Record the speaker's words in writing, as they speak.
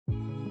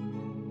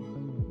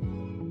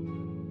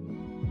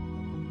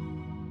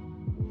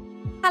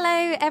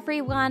Hello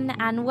everyone,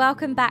 and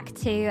welcome back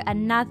to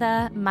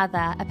Another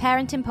Mother, a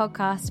parenting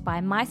podcast by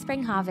My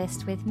Spring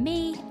Harvest with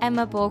me,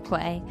 Emma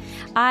Borquay.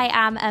 I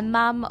am a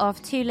mum of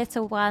two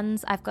little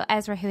ones. I've got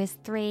Ezra, who is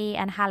 3,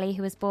 and Hallie,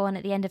 who was born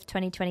at the end of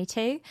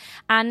 2022.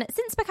 And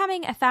since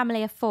becoming a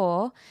family of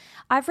 4,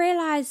 I've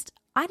realised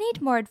I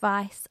need more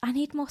advice, I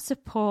need more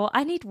support,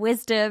 I need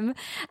wisdom.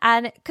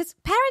 And because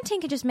parenting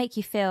can just make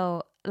you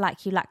feel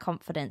like you lack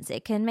confidence.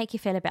 It can make you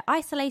feel a bit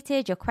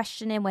isolated. You're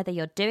questioning whether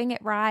you're doing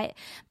it right.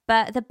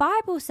 But the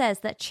Bible says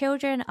that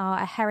children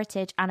are a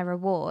heritage and a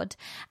reward.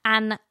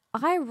 And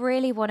I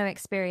really want to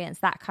experience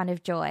that kind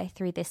of joy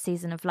through this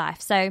season of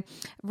life. So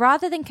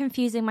rather than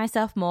confusing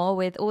myself more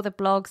with all the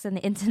blogs and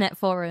the internet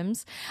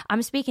forums,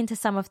 I'm speaking to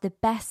some of the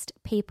best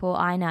people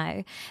I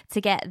know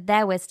to get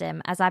their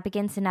wisdom as I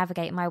begin to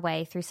navigate my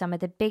way through some of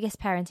the biggest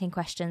parenting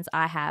questions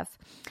I have.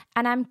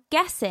 And I'm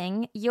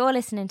guessing you're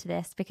listening to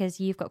this because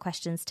you've got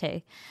questions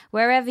too,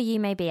 wherever you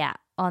may be at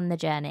on the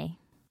journey.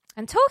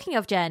 And talking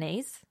of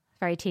journeys,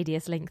 very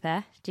tedious link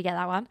there. Did you get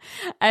that one?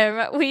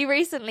 We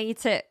recently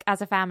took,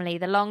 as a family,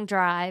 the long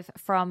drive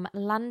from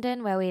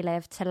London, where we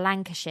live, to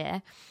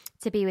Lancashire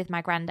to be with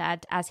my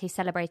granddad as he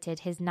celebrated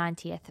his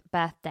 90th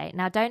birthday.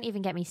 Now, don't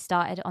even get me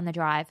started on the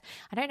drive.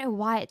 I don't know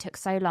why it took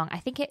so long. I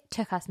think it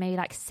took us maybe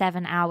like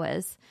 7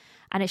 hours,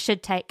 and it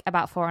should take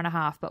about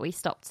 4.5, but we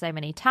stopped so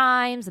many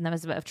times and there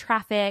was a bit of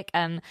traffic,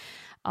 and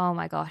oh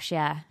my gosh,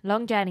 yeah.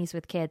 Long journeys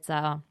with kids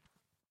are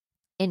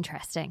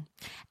interesting.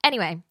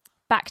 Anyway,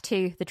 back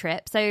to the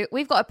trip. So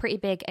we've got a pretty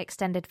big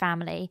extended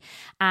family,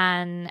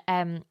 and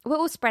we're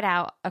all spread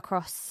out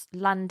across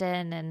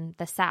London and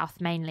the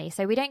south mainly.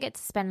 So we don't get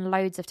to spend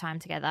loads of time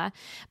together.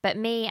 But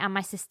me and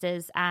my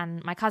sisters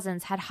and my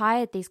cousins had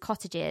hired these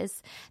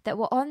cottages that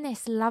were on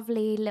this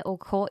lovely little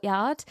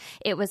courtyard.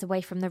 It was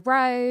away from the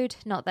road.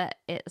 Not that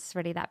it's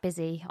really that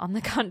busy on the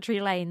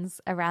country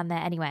lanes around there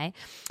anyway.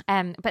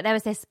 But there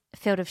was this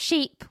field of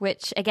sheep,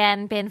 which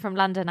again, being from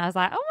London, I was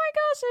like, oh my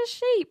gosh, there's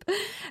sheep.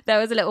 There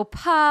was a little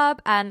pub,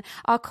 and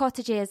our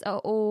cottages are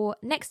all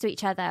next to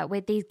each other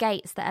with these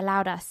gates that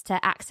allowed us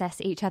to access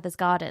each other's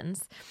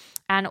gardens.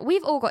 And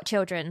we've all got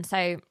children,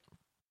 so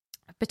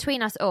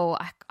between us all,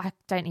 I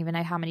don't even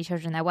know how many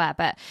children there were,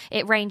 but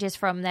it ranges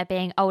from there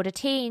being older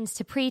teens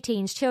to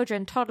preteens,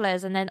 children,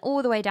 toddlers, and then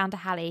all the way down to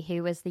Hallie,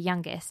 who was the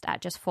youngest at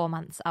just 4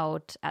 months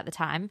old at the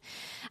time.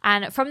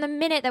 And from the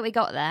minute that we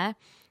got there,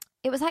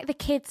 it was like the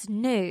kids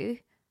knew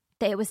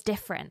that it was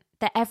different,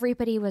 that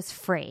everybody was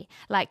free.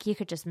 Like you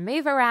could just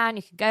move around,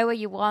 you could go where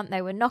you want.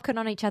 They were knocking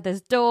on each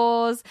other's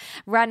doors,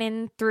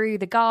 running through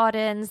the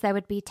gardens. There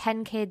would be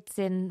 10 kids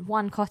in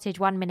one cottage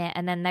 1 minute,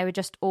 and then they would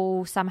just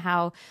all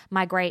somehow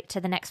migrate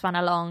to the next one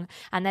along,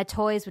 and their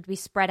toys would be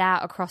spread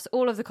out across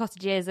all of the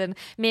cottages. And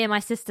me and my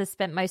sisters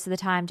spent most of the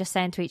time just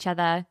saying to each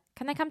other,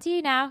 can they come to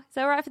you now? Is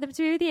it all right for them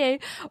to be with you?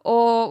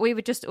 Or we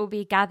would just all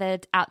be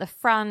gathered out the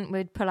front.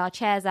 We'd pull our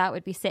chairs out.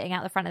 We'd be sitting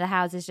out the front of the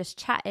houses just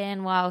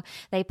chatting while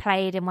they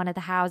played in one of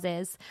the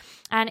houses.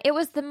 And it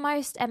was the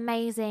most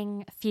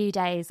amazing few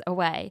days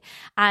away.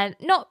 And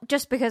not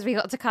just because we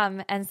got to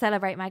come and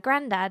celebrate my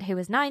granddad, who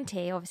was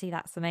 90. Obviously,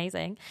 that's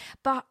amazing.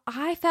 But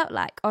I felt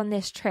like on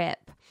this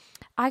trip,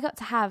 I got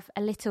to have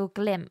a little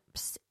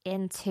glimpse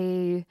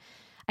into,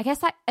 I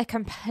guess, like a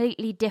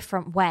completely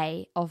different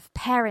way of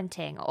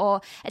parenting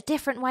or a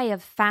different way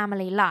of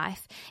family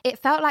life. It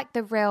felt like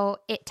the real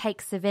 "it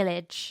takes a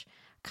village"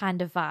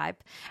 kind of vibe.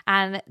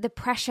 And the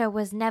pressure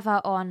was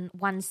never on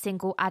one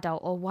single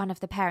adult or one of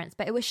the parents,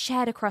 but it was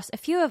shared across a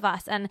few of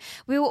us, and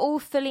we were all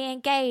fully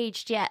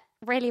engaged yet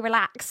really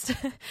relaxed.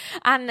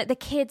 And the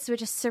kids were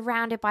just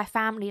surrounded by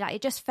family. Like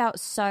it just felt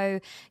so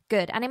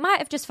good. And it might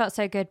have just felt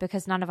so good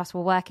because none of us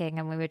were working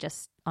and we were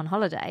just on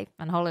holiday,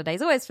 and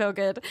holidays always feel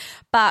good.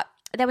 But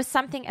there was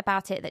something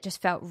about it that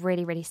just felt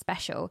really, really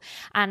special.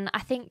 And I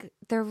think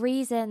the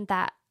reason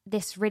that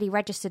this really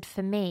registered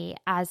for me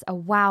as a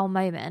wow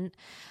moment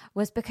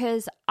was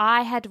because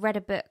I had read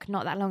a book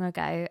not that long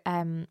ago.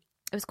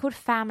 It was called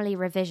Family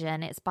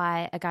Revision. It's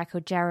by a guy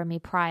called Jeremy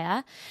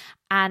Pryor.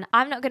 And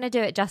I'm not going to do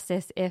it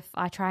justice if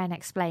I try and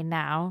explain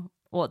now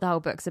what the whole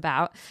book's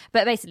about.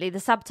 But basically,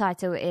 the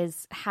subtitle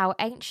is How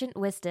Ancient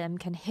Wisdom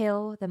Can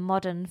Heal the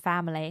Modern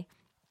Family.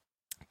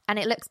 And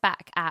it looks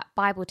back at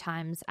Bible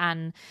times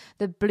and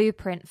the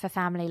blueprint for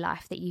family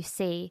life that you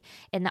see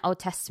in the Old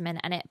Testament.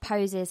 And it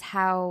poses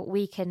how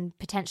we can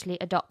potentially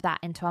adopt that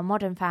into our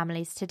modern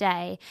families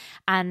today,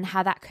 and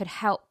how that could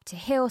help to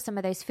heal some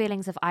of those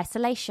feelings of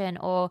isolation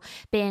or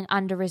being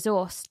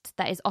under-resourced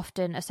that is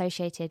often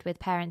associated with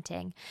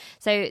parenting.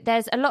 So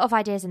there's a lot of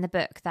ideas in the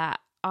book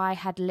that I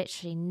had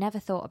literally never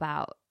thought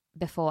about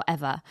before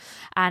ever,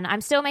 and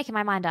I'm still making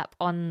my mind up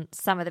on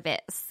some of the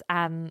bits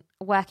and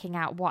working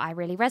out what I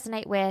really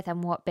resonate with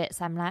and what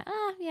bits I'm like,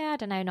 yeah, I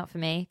don't know, not for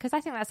me, because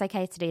I think that's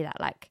okay to do that.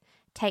 Like,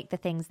 take the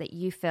things that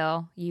you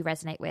feel you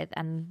resonate with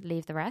and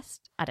leave the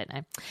rest. I don't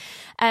know,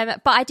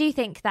 but I do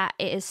think that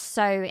it is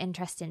so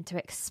interesting to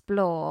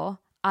explore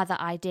other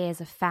ideas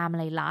of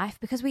family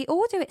life, because we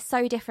all do it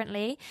so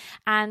differently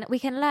and we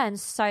can learn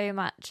so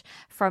much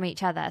from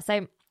each other.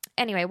 So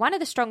anyway, one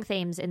of the strong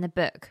themes in the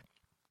book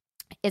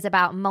is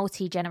about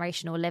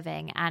multi-generational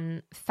living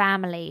and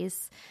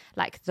families,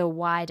 like the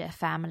wider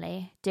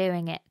family,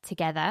 doing it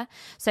together.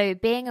 So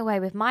being away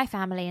with my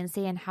family and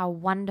seeing how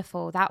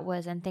wonderful that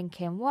was and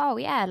thinking, whoa,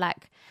 yeah,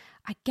 like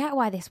I get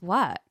why this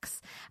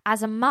works.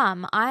 As a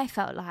mum, I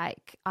felt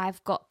like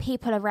I've got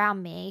people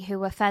around me who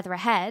were further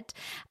ahead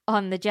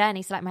on the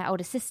journey. So like my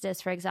older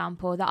sisters, for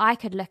example, that I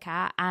could look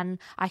at and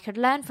I could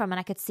learn from, and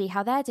I could see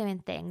how they're doing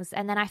things.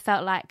 And then I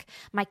felt like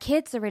my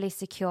kids are really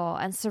secure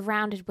and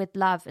surrounded with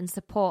love and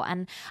support.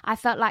 And I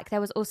felt like there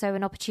was also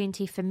an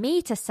opportunity for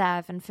me to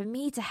serve and for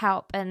me to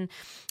help and,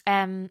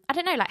 I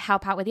don't know, like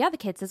help out with the other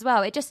kids as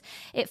well.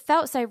 It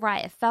felt so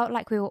right. It felt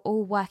like we were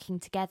all working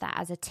together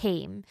as a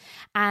team.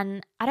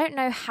 And I don't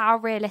know how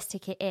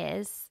realistic it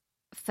is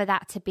for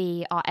that to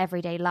be our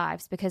everyday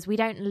lives, because we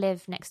don't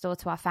live next door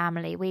to our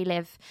family. We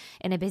live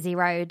in a busy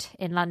road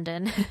in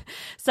London.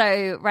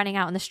 So running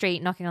out on the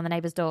street, knocking on the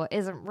neighbour's door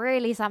isn't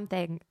really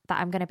something that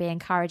I'm going to be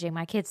encouraging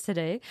my kids to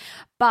do.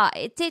 But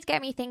it did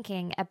get me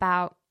thinking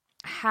about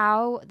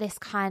how this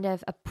kind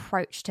of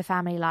approach to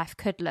family life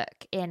could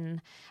look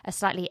in a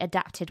slightly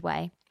adapted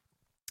way.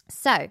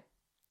 So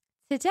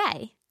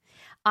today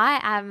I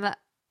am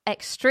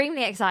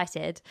extremely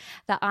excited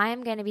that I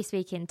am going to be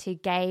speaking to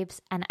Gabes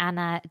and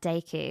Anna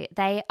Deku.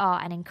 They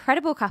are an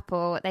incredible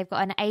couple. They've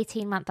got an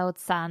 18-month-old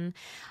son.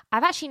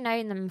 I've actually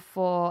known them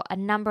for a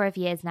number of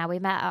years now. We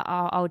met at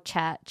our old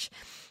church.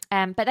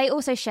 But they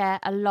also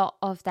share a lot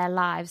of their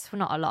lives, well,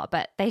 not a lot,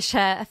 but they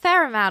share a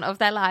fair amount of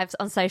their lives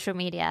on social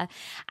media.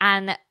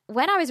 And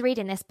when I was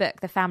reading this book,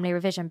 the Family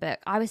Revision book,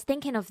 I was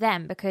thinking of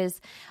them because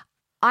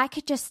I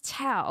could just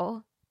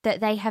tell that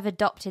they have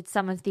adopted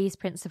some of these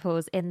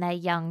principles in their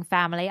young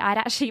family. I'd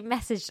actually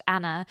messaged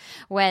Anna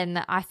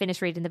when I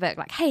finished reading the book,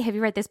 like, hey, have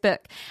you read this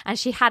book? And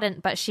she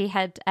hadn't, but she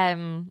had,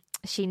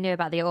 she knew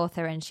about the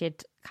author and she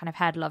had kind of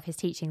heard a lot of his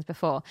teachings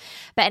before.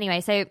 But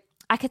anyway, so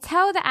I could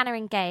tell that Anna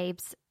and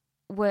Gabes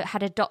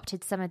had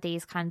adopted some of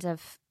these kinds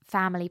of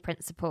family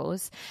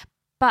principles,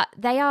 but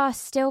they are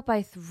still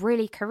both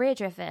really career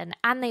driven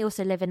and they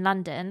also live in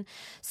London.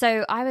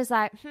 So I was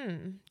like,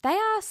 they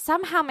are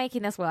somehow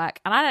making this work.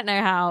 And I don't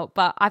know how,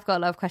 but I've got a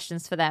lot of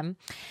questions for them.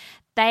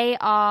 They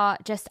are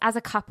just, as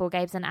a couple,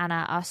 Gabes and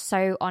Anna are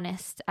so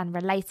honest and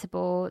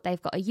relatable.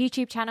 They've got a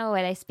YouTube channel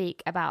where they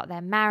speak about their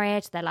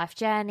marriage, their life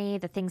journey,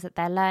 the things that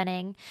they're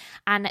learning.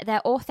 And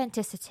their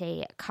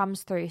authenticity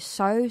comes through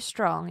so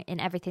strong in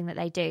everything that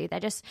they do.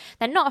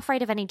 They're not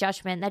afraid of any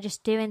judgment. They're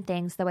just doing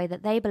things the way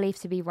that they believe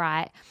to be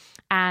right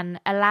and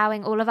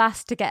allowing all of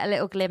us to get a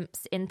little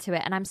glimpse into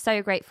it. And I'm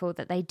so grateful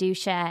that they do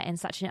share in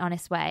such an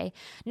honest way,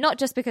 not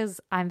just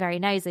because I'm very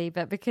nosy,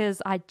 but because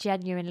I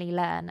genuinely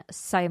learn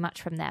so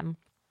much from them.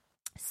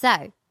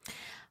 So,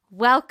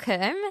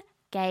 welcome,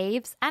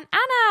 Gabes and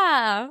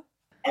Anna.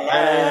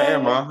 Hey,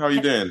 Emma, how are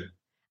you doing?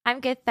 I'm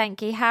good,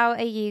 thank you. How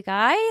are you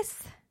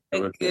guys?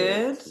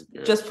 Good.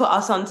 Just put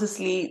our son to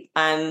sleep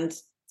and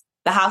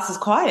the house is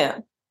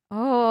quiet.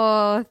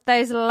 Oh,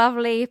 those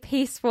lovely,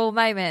 peaceful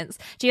moments.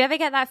 Do you ever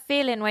get that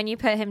feeling when you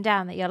put him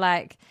down that you're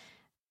like,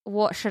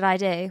 what should I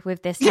do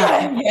with this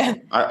time? Yeah.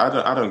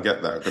 I don't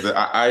get that because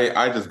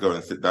I just go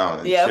and sit down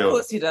and chill. Of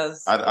course he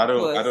does. I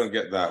don't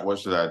get that. What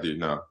should I do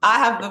now? I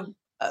have the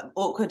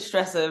awkward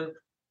stress of,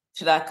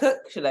 should I cook?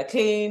 Should I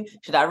clean?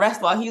 Should I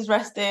rest while he's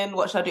resting?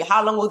 What should I do?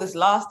 How long will this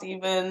last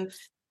even?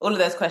 All of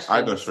those questions.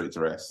 I go straight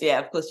to rest. Yeah,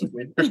 of course you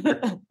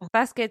would.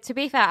 That's good. To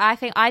be fair, I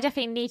think I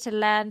definitely need to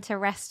learn to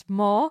rest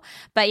more.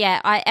 But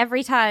yeah,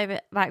 every time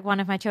like one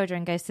of my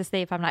children goes to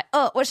sleep, I'm like,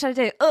 oh, what should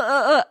I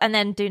do? And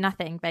then do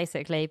nothing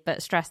basically,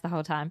 but stress the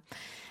whole time.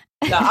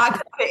 No, I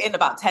can fit in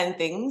about 10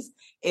 things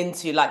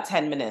into like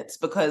 10 minutes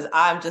because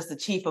I'm just the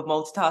chief of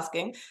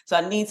multitasking. So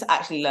I need to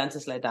actually learn to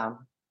slow down.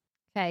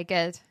 Okay,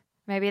 good.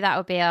 Maybe that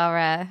will be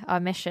our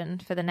mission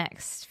for the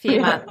next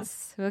few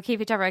months. We'll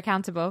keep each other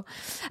accountable.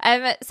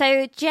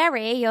 So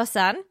Jerry, your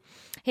son,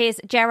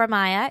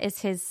 Jeremiah is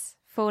his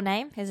full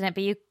name, isn't it?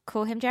 But you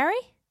call him Jerry?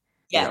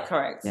 Yeah,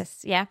 correct.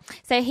 Yes, yeah.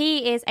 So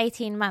he is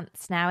 18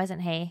 months now,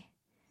 isn't he?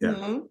 Yeah.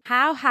 Mm-hmm.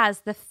 How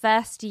has the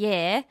first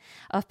year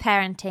of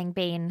parenting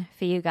been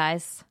for you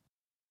guys?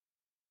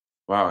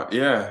 Wow,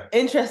 yeah.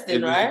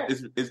 Interesting, right?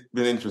 It's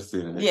been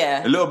interesting.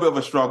 Yeah. A little bit of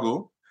a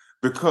struggle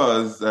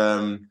because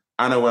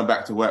Anna went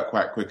back to work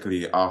quite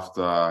quickly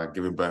after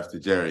giving birth to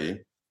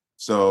Jerry.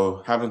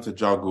 So having to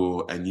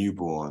juggle a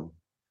newborn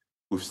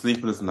with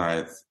sleepless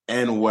nights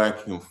and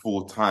working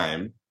full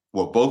time,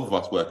 well, both of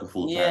us working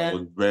full time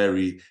was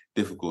very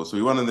difficult. So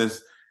we went on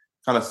this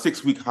kind of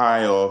 6-week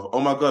high of, oh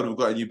my God, we've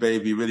got a new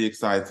baby, really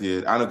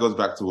excited. Anna goes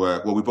back to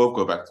work. Well, we both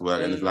go back to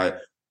work and it's like,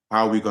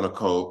 how are we going to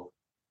cope?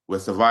 We're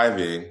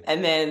surviving.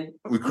 And then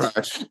we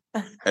crash.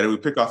 And then we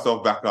pick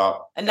ourselves back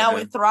up. And now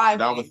we're thriving.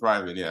 Now we're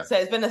thriving, yeah. So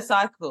it's been a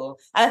cycle.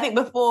 And I think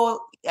before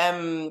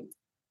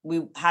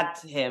we had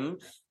him,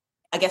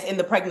 I guess in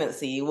the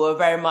pregnancy, we were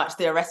very much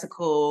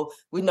theoretical.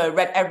 We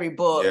read every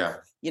book,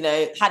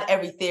 had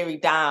every theory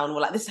down.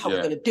 We're like, this is how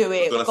we're going to do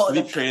it. We're going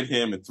to sleep train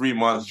him in 3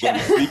 months,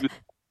 sleep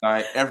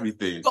night,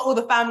 everything. Got all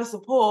the family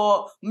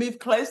support, move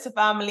close to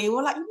family.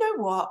 We're like, you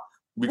know what?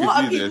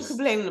 what are people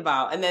complaining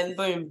about? And then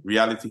boom.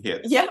 Reality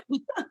hits. Yeah.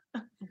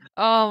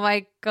 Oh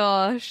my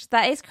gosh,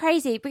 that is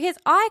crazy, because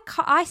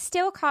I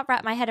still can't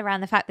wrap my head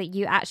around the fact that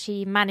you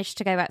actually managed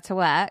to go back to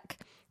work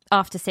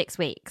after 6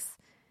 weeks.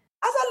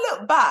 As I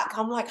look back,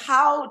 I'm like,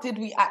 how did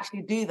we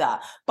actually do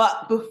that?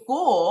 But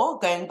before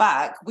going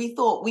back, we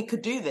thought we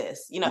could do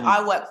this. You know,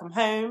 I work from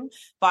home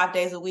 5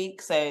 days a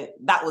week, so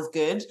that was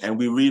good. And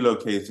we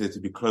relocated to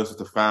be closer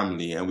to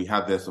family, and we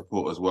had their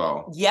support as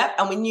well. Yep,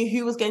 and we knew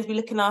who was going to be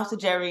looking after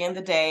Jerry in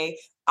the day.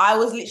 I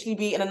was literally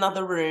be in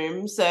another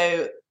room,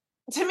 so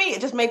to me,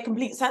 it just made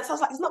complete sense. I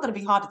was like, it's not going to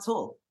be hard at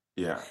all.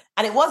 Yeah.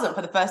 And it wasn't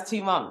for the first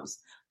 2 months.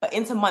 But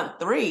into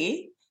month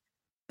 3,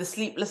 the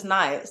sleepless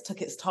nights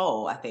took its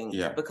toll, I think.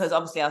 Yeah. Because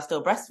obviously I was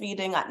still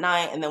breastfeeding at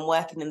night and then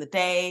working in the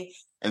day.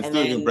 And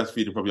still doing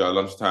breastfeeding probably at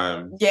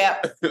lunchtime. Yeah.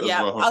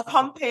 Yeah. Well. I was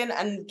pumping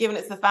and giving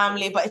it to the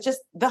family. But it's just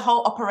the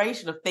whole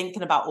operation of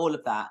thinking about all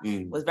of that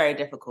was very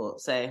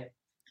difficult. So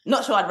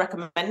not sure I'd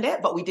recommend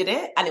it, but we did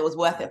it and it was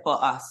worth it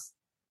for us.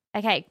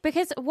 Okay,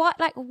 because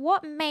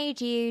what made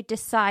you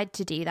decide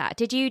to do that?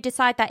 Did you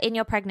decide that in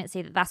your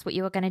pregnancy that that's what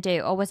you were going to do,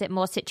 or was it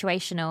more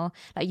situational,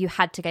 like you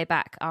had to go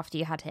back after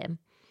you had him?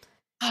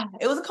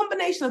 It was a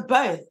combination of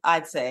both,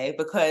 I'd say,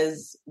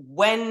 because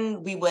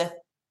when we were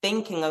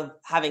thinking of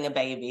having a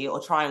baby or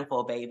trying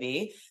for a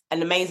baby,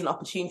 an amazing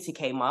opportunity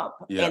came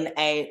up in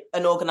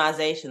an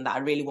organization that I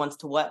really wanted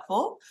to work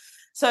for.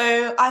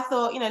 So I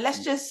thought,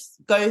 let's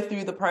just go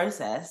through the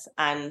process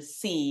and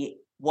see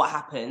what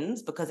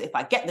happens, because if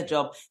I get the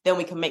job, then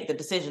we can make the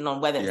decision on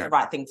whether it's the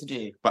right thing to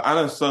do. But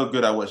Anna's so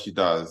good at what she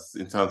does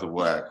in terms of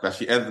work that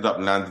she ended up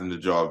landing the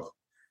job.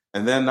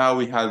 And then now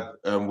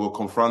we're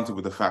confronted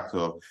with the fact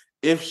of,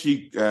 if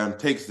she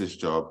takes this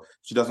job,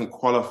 she doesn't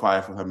qualify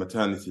for her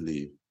maternity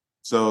leave.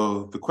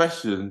 So the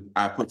question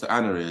I put to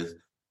Anna is,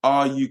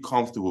 are you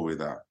comfortable with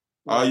that?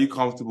 Yeah. Are you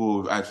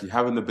comfortable with actually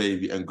having the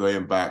baby and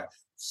going back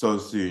so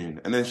soon?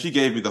 And then she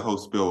gave me the whole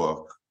spiel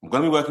of, I'm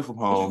going to be working from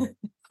home.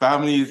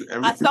 Families,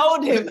 everything. I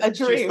told him a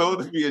dream. She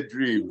told me a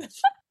dream.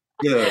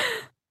 Yeah.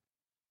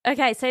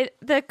 Okay, so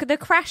the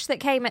crash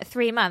that came at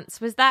 3 months,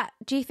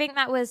 do you think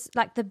that was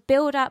like the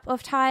build-up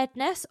of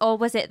tiredness, or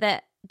was it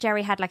that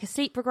Jerry had like a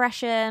sleep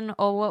regression,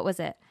 or what was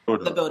it?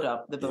 The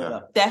build-up. Yeah.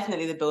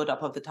 Definitely the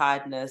build-up of the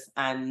tiredness.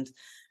 And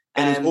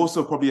it's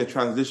also probably a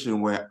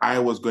transition where I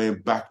was going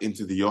back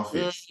into the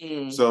office.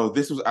 So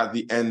this was at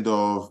the end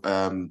of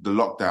the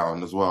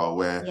lockdown as well,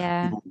 where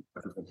people were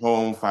working from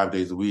home 5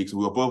 days a week. So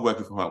we were both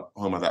working from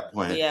home at that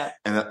point. Yeah.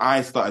 And then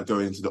I started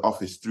going into the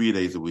office 3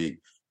 days a week.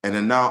 And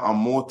then now I'm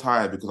more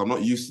tired because I'm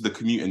not used to the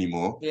commute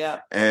anymore. Yeah.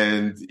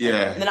 And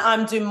then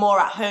I'm doing more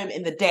at home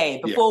in the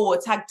day. Before we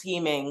were tag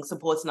teaming,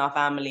 supporting our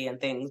family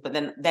and things. But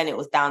then it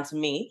was down to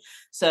me.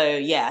 So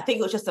I think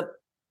it was just a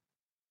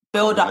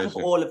build up of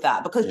all of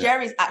that, because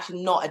Jerry's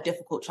actually not a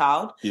difficult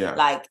child. Yeah.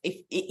 Like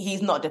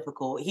he's not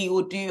difficult. He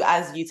will do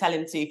as you tell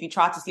him to. If you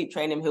try to sleep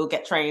train him, he'll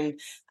get trained,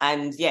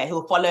 and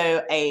he'll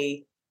follow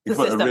a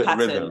consistent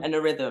pattern and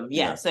a rhythm.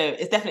 Yeah. So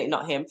it's definitely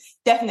not him.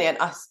 Definitely an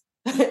us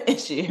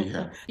issue.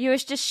 Yeah. You were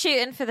just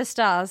shooting for the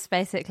stars,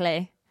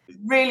 basically.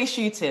 Really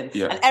shooting.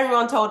 Yeah. And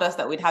everyone told us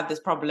that we'd have this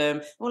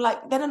problem. We're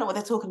like, they don't know what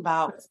they're talking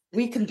about.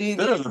 We can do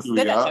this.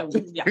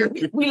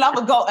 We love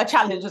a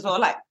challenge as well.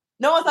 Like,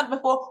 no one's done it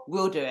before.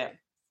 We'll do it.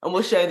 And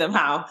we'll show them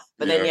how.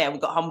 But then, we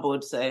got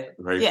humbled. So,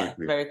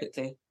 very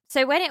quickly.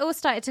 So when it all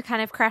started to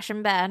kind of crash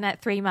and burn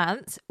at 3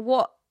 months,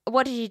 what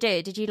did you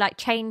do? Did you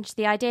change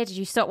the idea? Did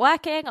you stop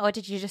working, or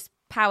did you just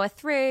power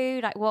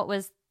through? What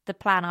was the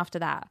plan after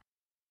that?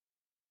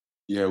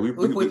 Yeah, we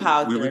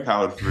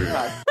powered through.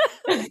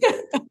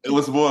 It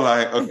was more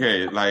like,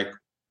 okay,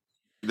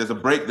 there's a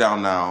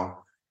breakdown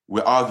now.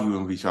 We're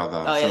arguing with each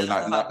other.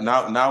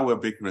 Now we're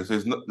bickering. So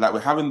it's not like we're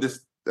having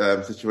this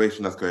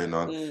situation that's going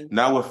on.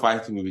 Now we're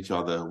fighting with each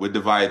other. We're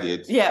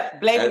divided. Yeah,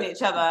 blaming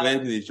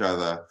each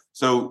other.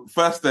 So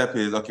first step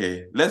is,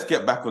 okay, let's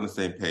get back on the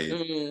same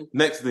page.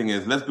 Next thing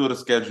is, let's build a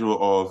schedule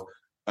of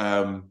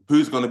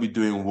who's going to be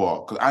doing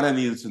what. Because Anna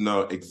needed to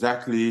know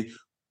exactly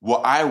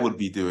what I would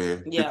be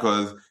doing.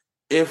 Because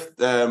if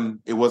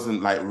it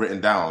wasn't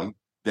written down,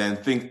 then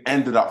things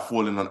ended up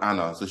falling on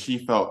Anna. So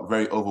she felt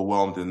very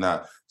overwhelmed in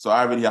that. So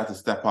I really had to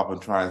step up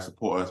and try and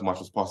support her as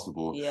much as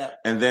possible. Yeah.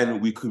 And then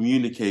we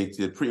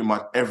communicated pretty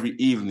much every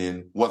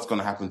evening what's going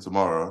to happen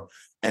tomorrow.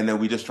 And then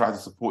we just tried to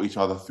support each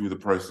other through the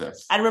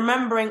process. And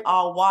remembering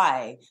our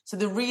why. So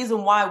the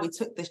reason why we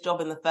took this job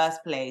in the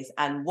first place,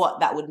 and what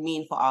that would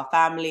mean for our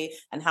family,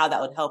 and how that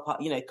would help our,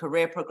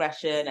 career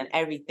progression and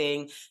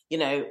everything,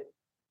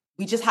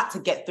 we just had to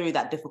get through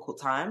that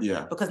difficult time.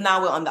 Yeah. Because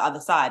now we're on the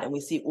other side and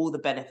we see all the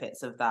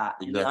benefits of that.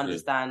 Exactly. And we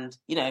understand,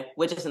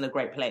 we're just in a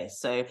great place.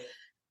 So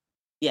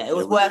it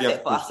was worth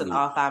it for us and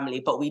our family,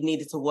 but we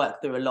needed to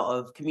work through a lot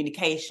of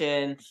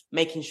communication,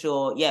 making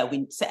sure,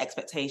 we set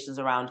expectations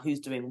around who's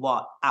doing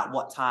what at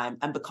what time,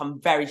 and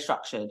become very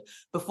structured.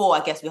 Before,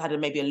 I guess we had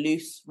maybe a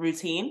loose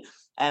routine.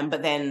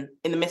 But then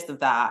in the midst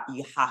of that,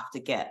 you have to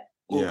get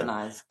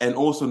organized. And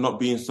also not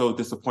being so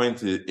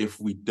disappointed if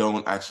we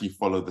don't actually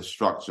follow the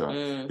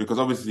structure. Because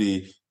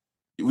obviously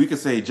we could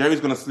say Jerry's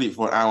going to sleep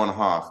for an hour and a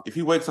half. If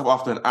he wakes up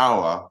after an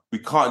hour, we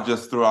can't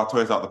just throw our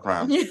toys out the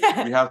pram.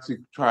 Yeah. We have to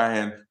try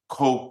and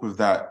cope with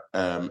that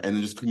and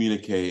then just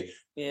communicate,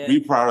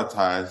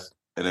 reprioritize,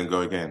 and then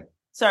go again.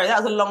 Sorry,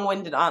 that was a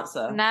long-winded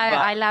answer. No,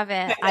 I love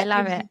it. I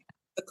love it.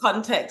 The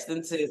context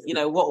into,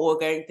 what we're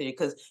going through,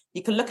 because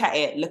you can look at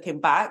it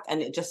looking back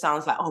and it just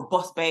sounds like, oh,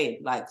 boss babe,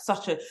 like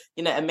such a,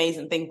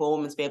 amazing thing for a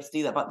woman to be able to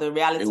do that. But the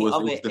reality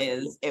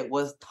is it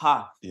was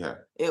tough. Yeah.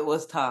 It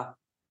was tough.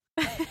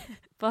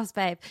 Boss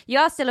babe. You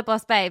are still a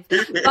boss babe,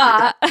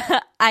 but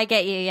I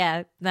get you.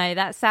 Yeah. No,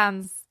 that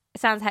sounds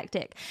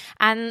hectic.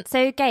 And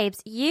so,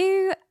 Gabes,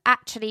 you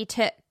actually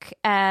took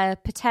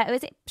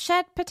was it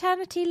shared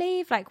paternity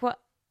leave? Like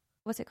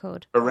what's it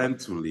called?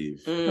 Parental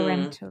leave.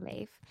 Parental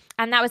leave.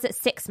 And that was at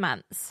 6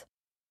 months.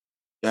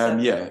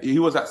 Yeah, he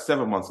was at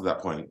 7 months at that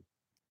point.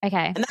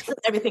 Okay. And that's when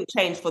everything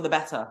changed for the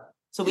better.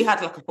 So we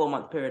had like a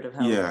 4-month period of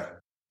health. Yeah.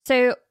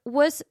 So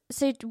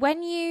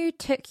when you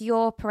took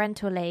your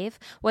parental leave,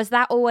 was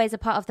that always a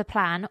part of the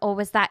plan, or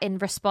was that in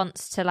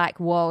response to like,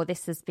 whoa,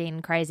 this has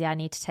been crazy, I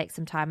need to take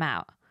some time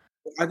out?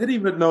 I didn't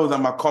even know that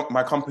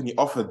my company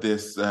offered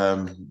this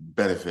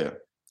benefit.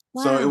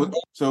 Wow.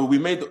 So we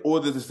made all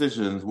the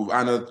decisions with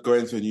Anna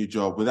going to a new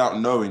job without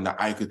knowing that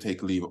I could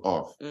take leave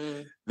off.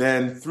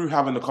 Then through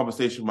having the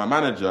conversation with my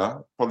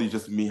manager, probably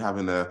just me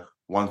having a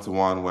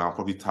one-to-one where I'm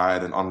probably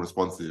tired and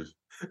unresponsive.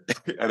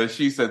 And then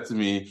she said to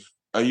me,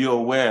 are you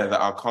aware that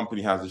our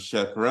company has a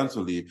shared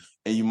parental leave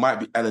and you might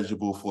be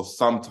eligible for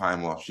some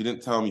time off? She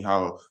didn't tell me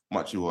how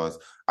much it was.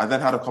 I then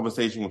had a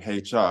conversation with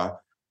HR,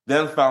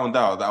 then found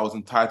out that I was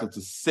entitled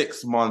to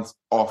 6 months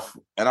off.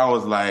 And I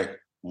was like,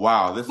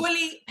 wow, this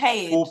fully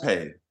paid. Full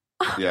pay.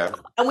 Yeah.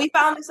 And we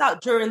found this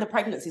out during the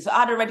pregnancy. So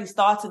I'd already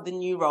started the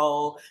new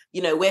role.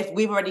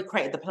 We've already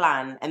created the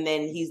plan. And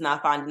then he's now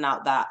finding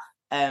out that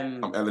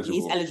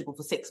he's eligible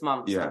for 6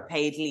 months of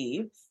paid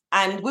leave.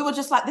 And we were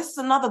just like, this is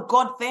another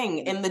God thing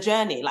in the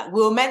journey. Like,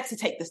 we were meant to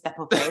take the step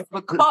of faith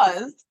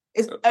because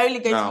it's only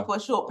going to be for a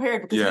short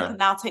period because we can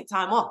now take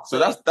time off. So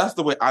that's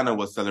the way Anna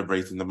was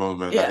celebrating the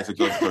moment. That it's a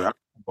good story.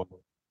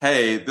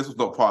 Hey, this was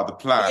not part of the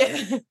plan.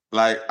 Yeah.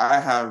 Like,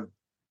 I have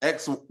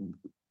X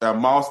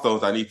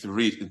milestones I need to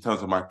reach in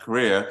terms of my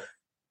career.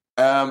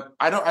 I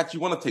don't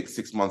actually want to take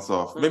 6 months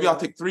off. Maybe I'll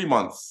take 3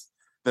 months.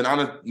 Then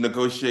Anna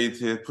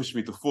negotiated, pushed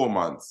me to 4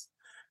 months.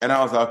 And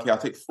I was like, okay, I'll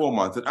take 4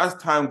 months. And as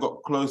time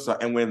got closer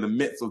and we're in the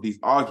midst of these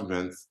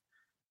arguments,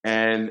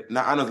 and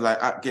now Anna's like,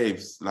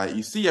 Gabes, like,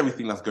 you see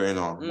everything that's going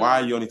on.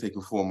 Why are you only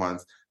taking 4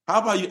 months?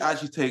 How about you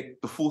actually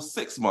take the full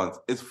 6 months?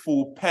 It's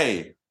full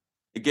pay.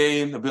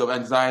 Again, a bit of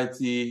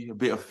anxiety, a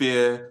bit of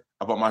fear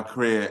about my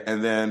career.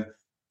 And then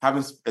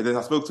I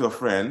spoke to a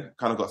friend,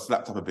 kind of got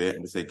slapped up a bit,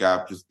 and they say,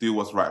 Gab, just do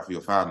what's right for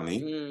your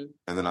family.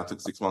 And then I took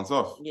 6 months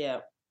off. Yeah.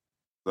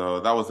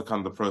 So that was the kind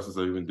of the process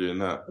of even doing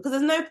that. Because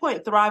there's no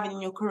point thriving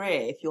in your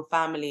career if your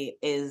family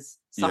is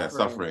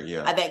suffering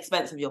at the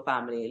expense of your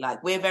family.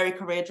 Like, we're very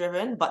career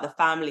driven, but the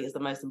family is the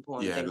most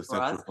important thing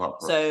for us.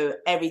 So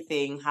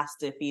everything has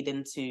to feed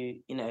into,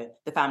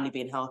 the family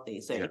being healthy.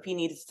 So if he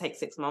needed to take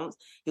 6 months,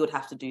 he would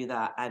have to do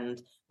that.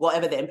 And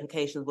whatever the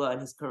implications were in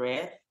his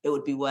career, it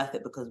would be worth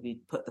it because we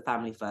put the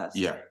family first.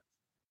 Yeah.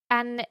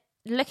 And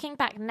looking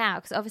back now,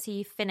 because obviously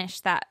you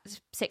finished that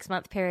 6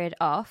 month period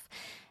off,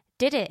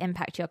 did it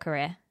impact your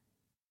career?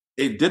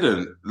 It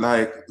didn't.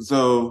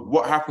 So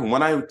what happened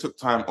when I took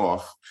time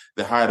off,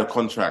 they hired a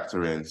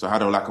contractor in. So I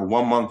had a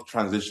 1 month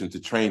transition to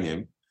train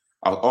him.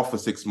 I was off for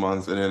 6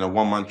 months and then a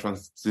 1 month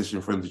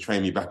transition for him to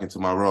train me back into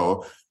my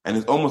role. And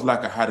it's almost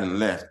like I hadn't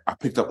left. I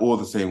picked up all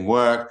the same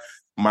work.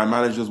 My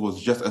managers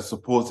was just as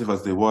supportive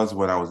as they was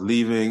when I was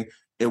leaving.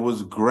 It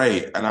was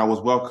great. And I was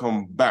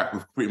welcomed back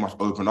with pretty much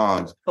open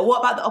arms. But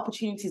what about the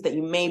opportunities that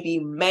you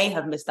may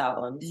have missed out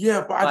on?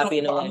 Yeah, but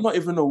I'm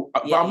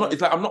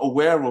not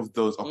aware of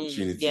those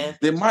opportunities.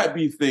 There might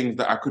be things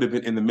that I could have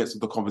been in the midst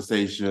of the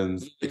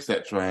conversations,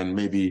 etc., and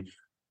maybe,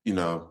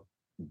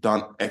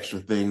 done extra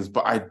things,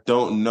 but I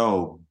don't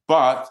know.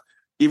 But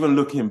even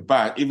looking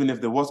back, even if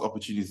there was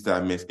opportunities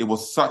that I missed, it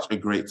was such a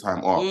great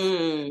time off.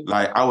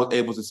 I was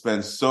able to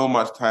spend so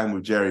much time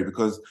with Jerry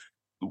because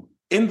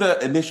in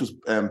the initial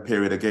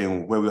period,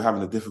 again, where we were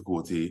having a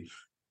difficulty,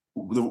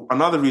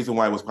 another reason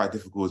why it was quite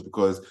difficult is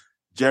because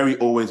Jerry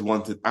always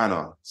wanted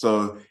Anna.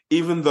 So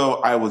even though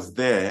I was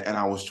there and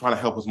I was trying to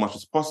help as much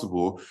as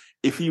possible,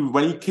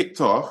 when he kicked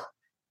off,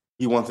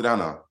 he wanted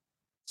Anna.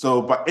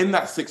 So, but in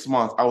that 6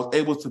 months, I was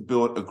able to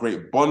build a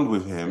great bond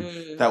with him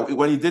that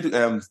when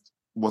he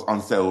was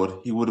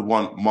unsettled, he would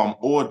want mom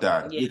or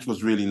dad, which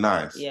was really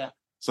nice. Yeah.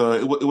 So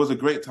it was a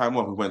great time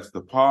off. We went to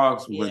the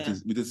parks.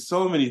 We did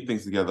so many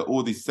things together,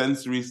 all these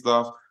sensory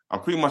stuff. I'm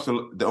pretty much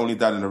the only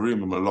dad in the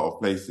room in a lot of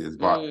places,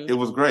 but it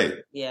was great.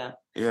 Yeah.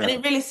 And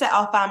it really set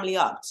our family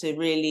up to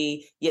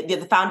really,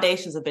 the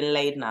foundations have been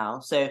laid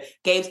now. So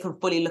Gabes can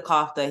fully look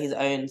after his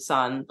own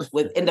son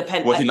with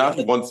independent. Well, now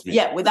he wants me.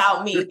 Yeah,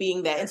 without me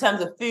being there. In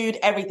terms of food,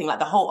 everything, like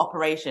the whole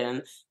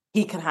operation,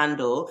 he can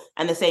handle.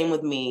 And the same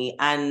with me.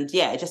 And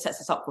it just sets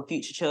us up for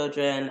future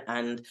children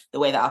and the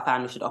way that our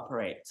family should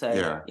operate.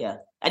 So, yeah.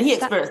 And he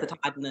experienced the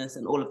tiredness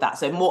and all of that.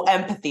 So more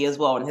empathy as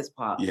well on his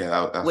part.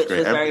 Yeah, that's which great.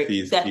 was Empathy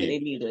is definitely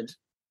key. needed.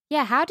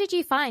 Yeah, how did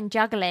you find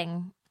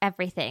juggling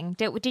everything?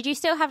 Did you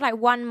still have like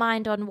one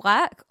mind on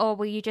work, or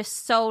were you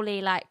just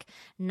solely like,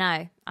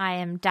 no, I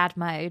am dad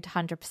mode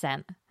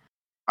 100%?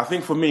 I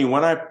think for me,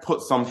 when I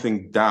put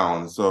something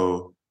down,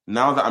 so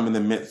now that I'm in the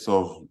midst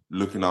of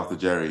looking after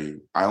Jerry,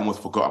 I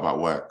almost forgot about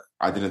work.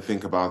 I didn't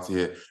think about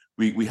it.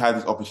 We had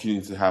this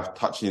opportunity to have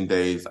touch-in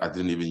days. I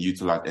didn't even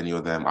utilize any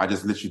of them. I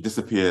just literally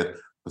disappeared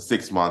for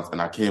 6 months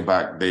and I came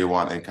back day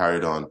one and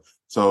carried on.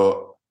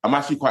 So I'm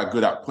actually quite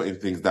good at putting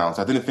things down.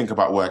 So I didn't think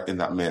about work in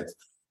that midst.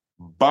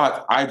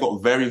 But I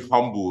got very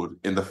humbled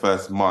in the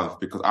first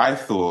month because I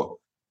thought,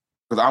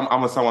 because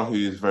I'm someone who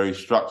is very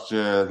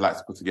structured, likes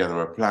to put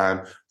together a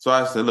plan. So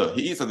I said, look,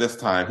 he eats at this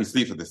time, he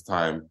sleeps at this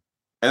time.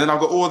 And then I've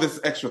got all this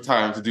extra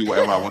time to do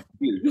whatever I want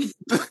to do.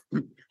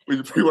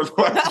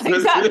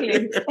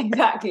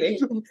 Exactly.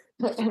 So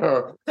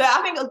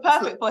I think it was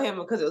perfect for him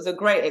because it was a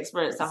great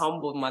experience to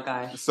humble my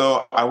guy.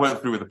 So I went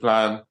through with the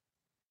plan.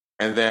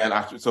 And then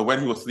so when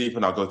he was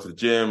sleeping, I'll go to the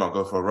gym, I'll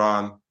go for a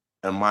run.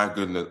 And my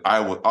goodness,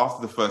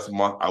 after the first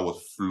month, I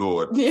was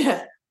floored.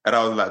 Yeah. And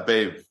I was like,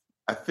 babe,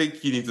 I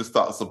think you need to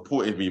start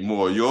supporting me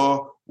more.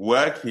 You're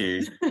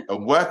working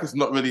and work is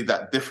not really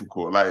that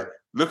difficult. Like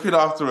looking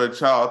after a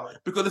child,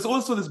 because there's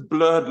also this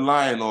blurred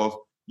line of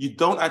you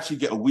don't actually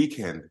get a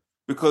weekend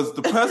because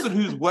the person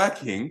who's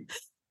working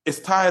is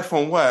tired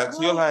from work.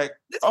 So you're like,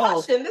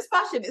 this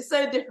fashion is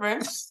so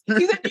different.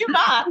 He's a new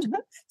man.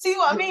 See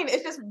what I mean?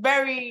 It's just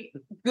very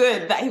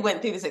good that he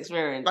went through this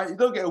experience. Like you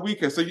don't get a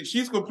weekend. So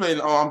she's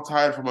complaining, oh, I'm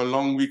tired from a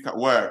long week at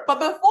work. But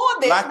before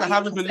this, like I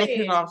haven't been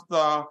looking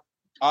after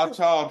our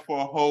child for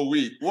a whole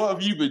week. What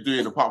have you been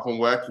doing apart from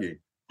working?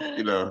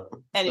 You know.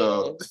 Anyway.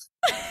 So.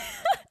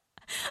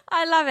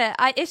 I love it.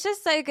 It's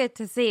just so good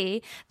to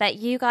see that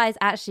you guys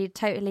actually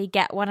totally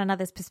get one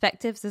another's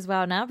perspectives as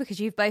well now, because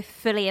you've both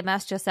fully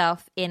immersed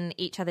yourself in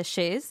each other's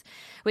shoes,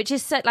 which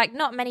is so, like,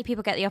 not many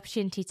people get the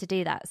opportunity to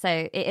do that.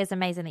 So it is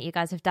amazing that you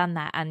guys have done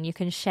that and you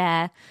can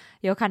share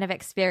your kind of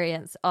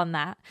experience on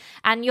that.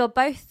 And you're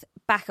both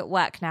back at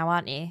work now,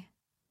 aren't you?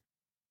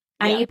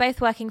 And are you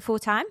both working full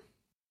time?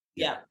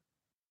 Yeah.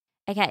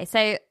 Okay,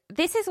 so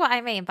this is what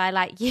I mean by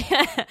like,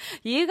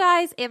 you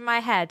guys in my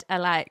head are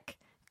like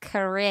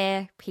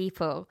career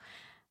people.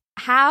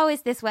 How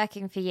is this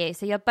working for you?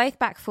 So you're both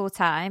back full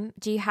time.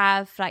 Do you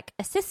have like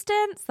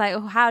assistants?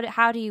 Like,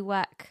 how do you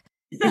work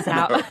this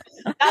out?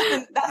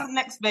 That's the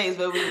next phase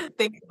where we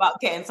think about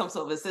getting some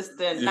sort of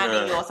assistant,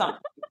 nanny or something.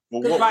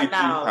 Well, what we do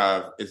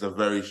have is a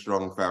very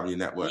strong family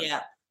network. Yeah.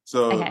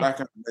 So,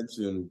 like I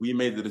mentioned, we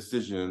made the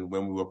decision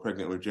when we were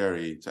pregnant with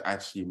Jerry to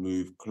actually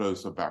move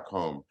closer back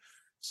home.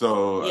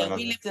 So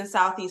we lived in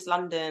Southeast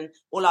London,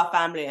 all our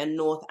family are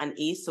North and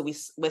East, so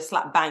we're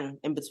slap bang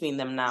in between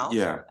them now.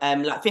 Yeah.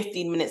 Like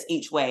 15 minutes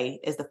each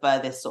way is the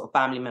furthest sort of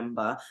family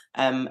member.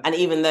 And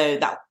even though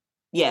that,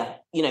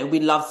 we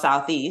love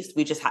Southeast,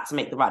 we just had to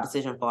make the right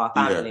decision for our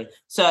family. Yeah.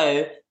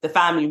 So the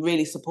family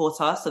really supports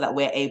us so that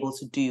we're able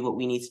to do what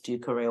we need to do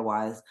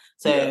career-wise.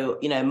 So,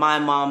 my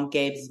mum,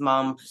 Gabes'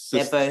 mum,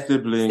 they're both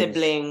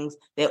siblings.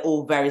 They're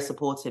all very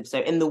supportive.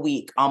 So in the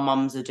week, our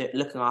mums are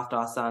looking after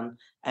our son.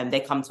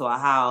 They come to our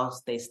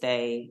house, they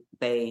stay,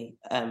 they,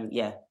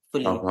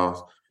 fully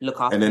look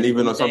after. And then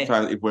even though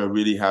sometimes if we're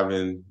really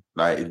having,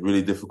 like, it's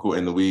really difficult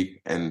in the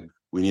week and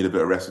we need a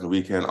bit of rest on the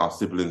weekend, our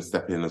siblings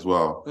step in as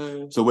well.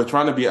 So we're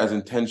trying to be as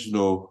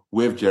intentional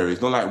with Jerry.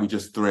 It's not like we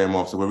just throw him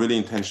off. So we're really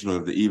intentional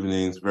with the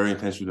evenings, very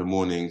intentional in the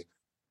mornings,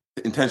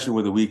 intentional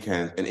with the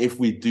weekends. And if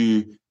we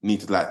do need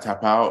to like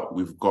tap out,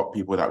 we've got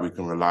people that we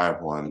can rely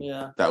upon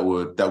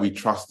that we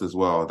trust as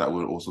well, that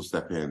would also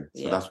step in.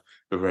 So that's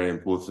very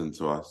important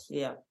to us.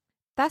 Yeah.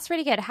 That's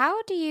really good.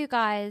 How do you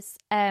guys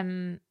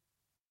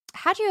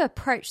how do you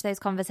approach those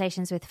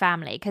conversations with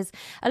family? Because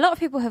a lot of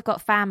people have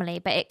got family,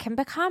 but it can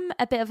become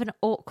a bit of an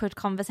awkward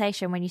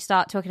conversation when you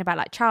start talking about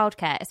like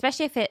childcare,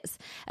 especially if it's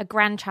a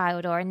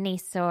grandchild or a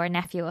niece or a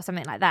nephew or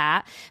something like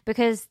that,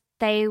 because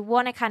they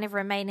want to kind of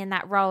remain in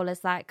that role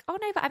as like, oh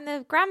no, but I'm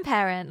the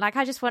grandparent. Like,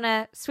 I just want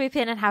to swoop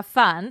in and have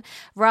fun,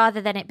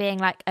 rather than it being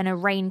like an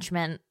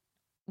arrangement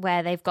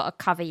where they've got to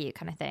cover you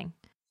kind of thing.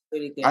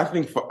 Really good. I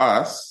think for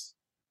us,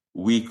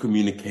 we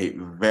communicate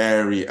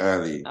very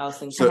early. I was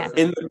thinking so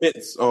in the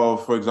midst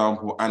of, for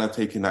example, Anna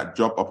taking that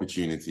job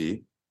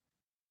opportunity,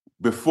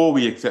 before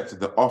we accepted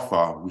the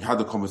offer, we had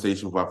the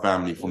conversation with our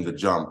family from the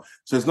jump.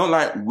 So it's not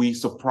like we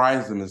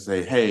surprise them and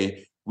say,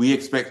 hey, we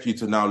expect you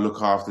to now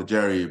look after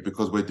Jerry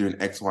because we're doing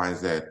X, Y, and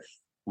Z.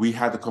 We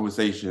had the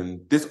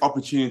conversation. This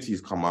opportunity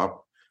has come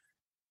up.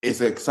 It's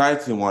an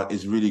exciting one.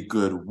 It's really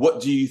good. What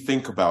do you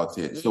think about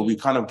it? So we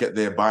kind of get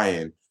their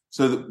buy-in.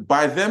 So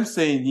by them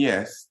saying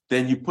yes,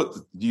 then you put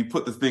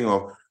the thing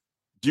of,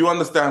 do you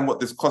understand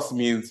what this cost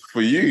means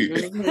for you?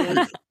 We're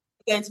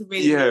going to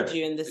really need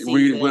you in this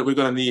season. We're going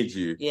to need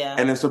you. Yeah.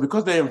 And then so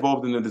because they're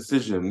involved in the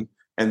decision,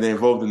 and they're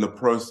involved in the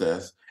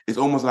process, it's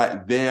almost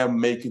like they're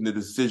making the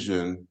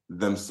decision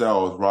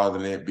themselves rather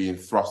than it being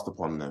thrust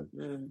upon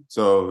them.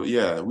 So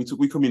yeah,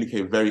 we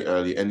communicate very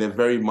early, and they're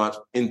very much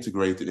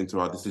integrated into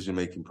our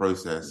decision-making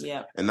process.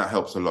 Yeah. And that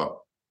helps a lot.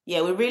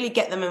 Yeah, we really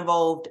get them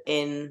involved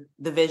in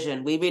the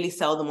vision. We really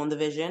sell them on the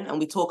vision, and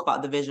we talk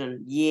about the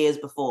vision years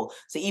before.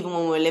 So even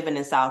when we were living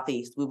in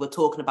Southeast, we were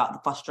talking about the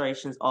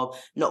frustrations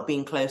of not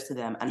being close to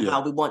them and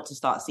how we want to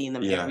start seeing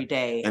them every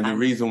day. And the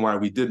reason why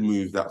we did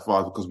move that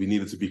far is because we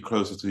needed to be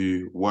closer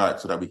to work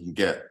so that we can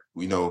get,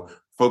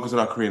 focus on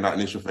our career in that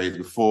initial phase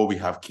before we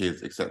have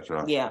kids,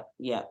 etc. Yeah.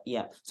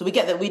 So we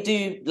get that. We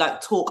do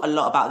talk a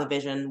lot about the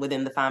vision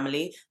within the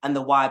family and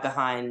the why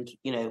behind,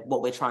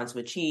 what we're trying to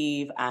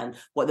achieve and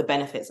what the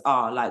benefits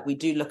are. Like, we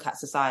do look at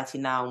society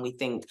now and we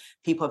think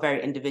people are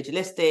very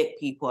individualistic,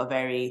 people are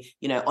very,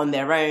 on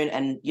their own,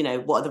 and,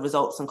 what are the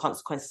results and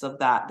consequences of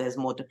that? There's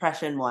more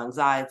depression, more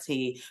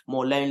anxiety,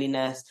 more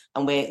loneliness.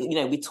 And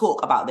we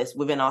talk about this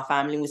within our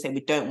family, and we say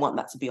we don't want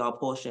that to be our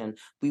portion.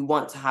 We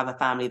want to have a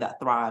family that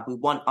thrive. We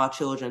want our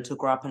children to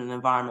grow up in an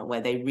environment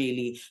where they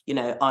really,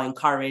 are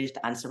encouraged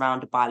and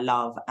surrounded by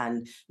love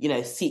and,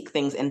 seek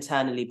things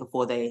internally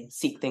before they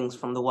seek things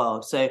from the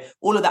world. So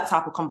all of that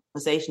type of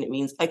conversation, it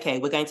means, okay,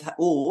 we're going to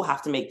all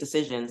have to make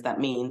decisions that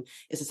mean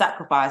it's a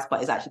sacrifice,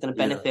 but it's actually going to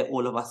benefit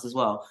all of us as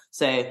well.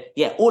 So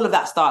yeah, all of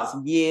that starts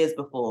years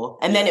before.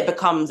 And then it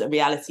becomes a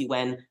reality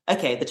when,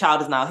 okay, the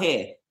child is now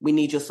here. We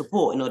need your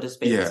support in order to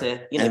be able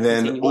to, and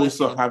then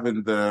also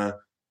having the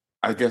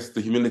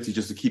humility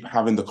just to keep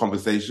having the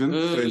conversation.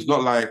 So it's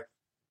not like,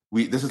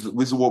 this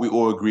is what we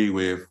all agree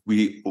with.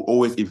 We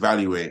always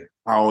evaluate,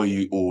 how are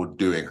you all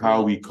doing?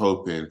 How are we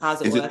coping?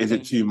 Is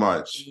it too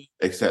much,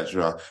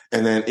 etc.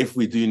 And then if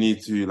we do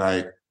need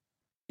to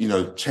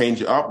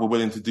change it up, we're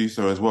willing to do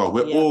so as well.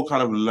 We're all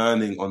kind of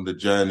learning on the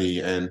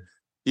journey, and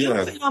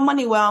putting our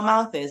money where our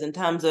mouth is, in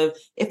terms of,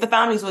 if the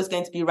family's always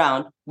going to be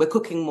around, we're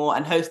cooking more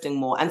and hosting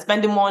more and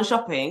spending more on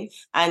shopping,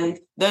 and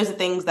those are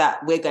things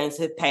that we're going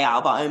to pay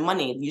out of our own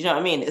money. You know what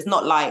I mean? It's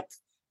not like,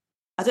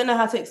 I don't know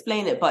how to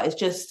explain it, but it's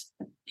just,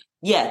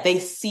 they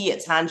see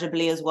it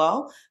tangibly as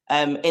well,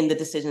 in the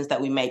decisions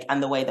that we make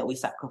and the way that we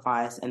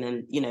sacrifice. And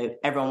then,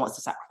 everyone wants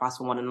to sacrifice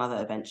for one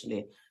another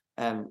eventually.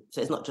 So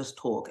it's not just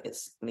talk,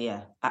 it's,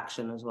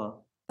 action as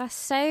well. That's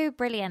so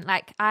brilliant.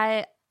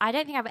 I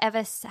don't think I've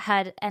ever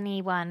heard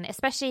anyone,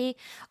 especially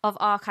of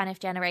our kind of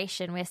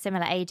generation, we're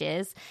similar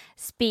ages,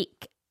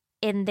 speak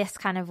in this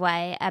kind of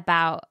way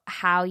about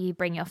how you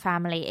bring your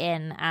family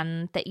in,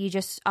 and that you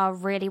just are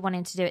really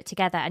wanting to do it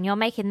together, and you're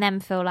making them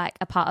feel like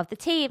a part of the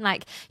team,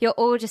 like you're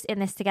all just in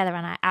this together.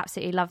 And I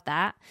absolutely love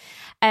that.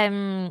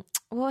 What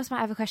was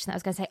my other question that I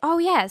was going to say? Oh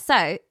yeah,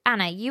 so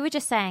Anna, you were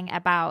just saying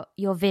about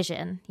your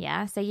vision.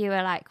 So you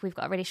were like, we've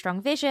got a really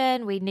strong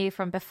vision, we knew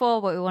from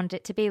before what we wanted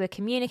it to be, we're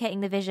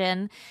communicating the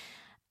vision.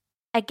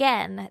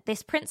 Again,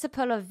 this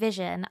principle of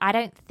vision, I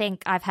don't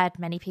think I've heard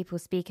many people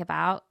speak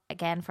about,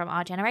 again, from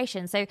our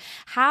generation. So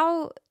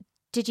how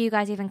did you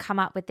guys even come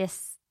up with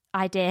this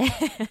idea?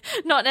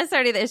 Not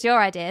necessarily that it's your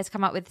idea to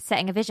come up with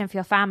setting a vision for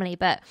your family,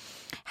 but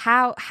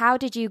how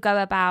did you go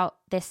about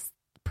this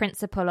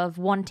principle of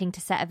wanting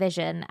to set a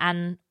vision,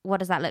 and what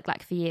does that look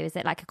like for you? Is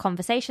it like a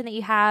conversation that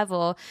you have,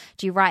 or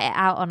do you write it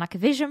out on like a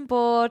vision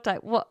board?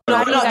 Like what?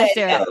 How do you guys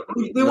do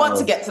it? We want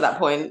to get to that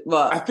point,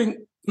 but I think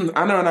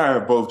Anna and I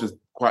are both just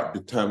quite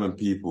determined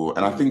people,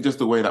 and I think just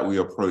the way that we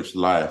approach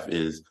life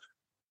is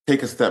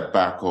take a step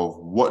back of,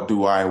 what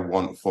do I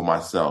want for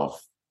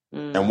myself,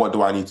 and what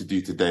do I need to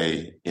do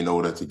today in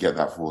order to get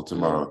that for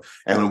tomorrow.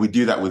 And when we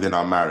do that within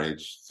our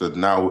marriage, so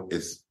now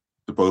it's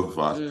the both of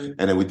us, and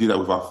then we do that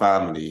with our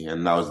family,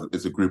 and now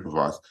it's a group of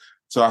us.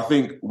 So I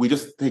think we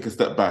just take a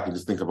step back and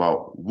just think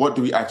about, what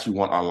do we actually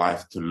want our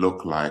life to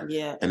look like,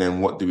 and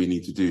then what do we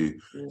need to do.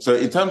 So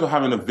in terms of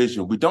having a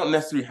vision, we don't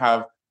necessarily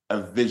have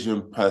a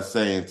vision per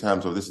se in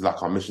terms of this is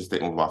like our mission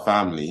statement with our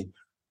family,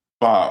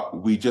 but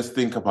we just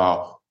think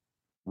about,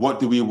 what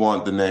do we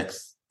want the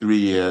next 3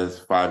 years,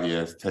 5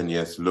 years, 10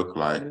 years to look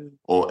like,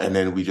 and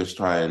then we just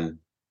try and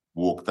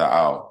walk that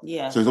out.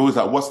 So it's always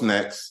like, what's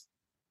next?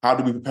 How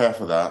do we prepare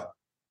for that?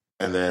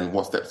 And then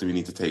what steps do we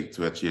need to take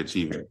to actually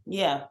achieve it?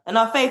 And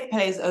our faith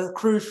plays a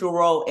crucial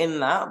role in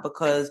that,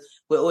 because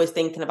we're always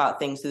thinking about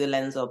things through the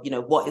lens of,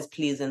 what is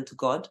pleasing to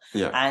God,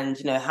 and,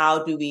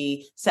 how do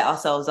we set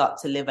ourselves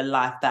up to live a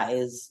life that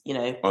is,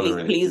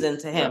 pleasing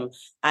to Him.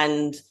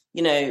 And,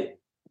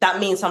 that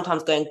means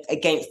sometimes going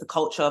against the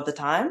culture of the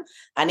time.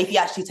 And if you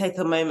actually take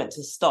a moment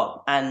to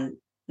stop and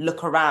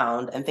look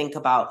around and think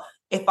about,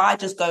 if I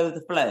just go with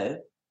the flow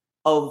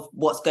of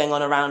what's going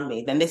on around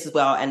me, then this is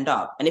where I'll end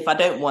up. And if I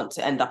don't want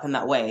to end up in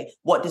that way,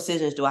 what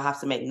decisions do I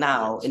have to make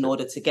now in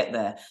order to get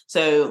there?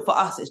 So for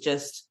us,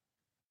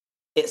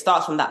 it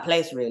starts from that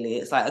place, really.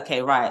 It's like,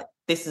 okay, right,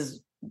 this is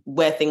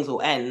where things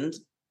will end.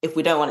 If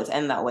we don't want it to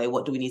end that way,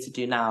 what do we need to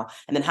do now?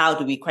 And then how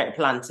do we create a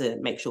plan to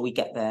make sure we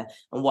get there?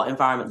 And what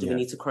environment do we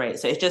need to create?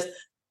 So it's just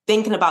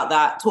thinking about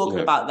that, talking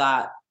about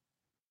that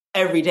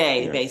every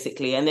day,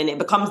 basically. And then it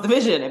becomes the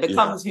vision. It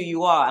becomes who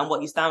you are and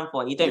what you stand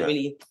for. And you don't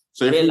really...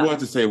 So if we were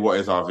to say what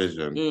is our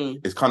vision,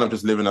 it's kind of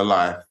just living a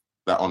life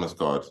that honors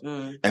God.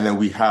 And then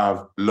we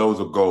have loads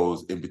of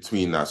goals in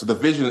between that. So the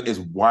vision is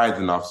wide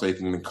enough so it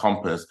can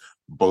encompass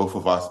both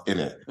of us in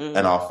it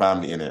and our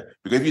family in it.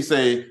 Because if you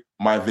say,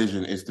 my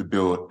vision is to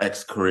build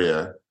X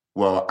career,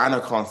 well, Anna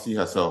can't see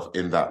herself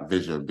in that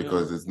vision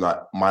because it's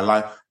not my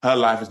life. Her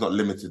life is not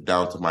limited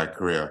down to my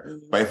career.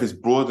 But if it's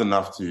broad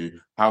enough to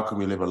how can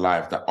we live a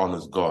life that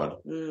honors God,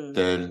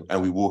 then,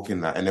 and we walk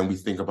in that, and then we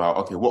think about,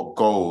 okay, what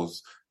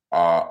goals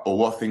are, or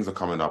what things are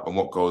coming up and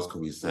what goals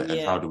can we set and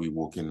how do we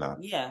walk in that?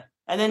 Yeah.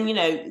 And then, you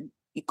know,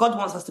 God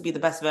wants us to be the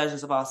best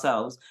versions of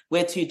ourselves.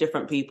 We're two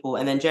different people.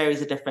 And then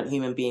Jerry's a different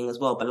human being as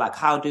well. But like,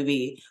 how do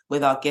we,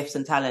 with our gifts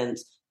and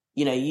talents,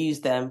 you know,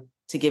 use them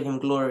to give him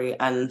glory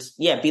and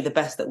be the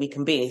best that we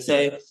can be.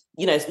 So,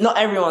 you know, not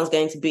everyone's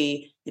going to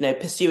be, you know,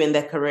 pursuing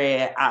their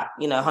career at,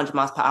 you know, 100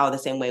 miles per hour the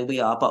same way we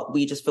are, but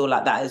we just feel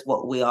like that is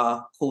what we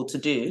are called to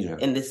do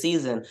in this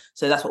season.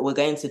 So that's what we're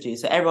going to do.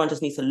 So everyone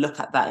just needs to look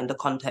at that in the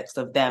context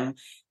of them,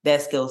 their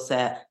skill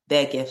set,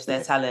 their gifts,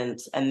 their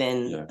talents, and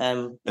then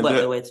work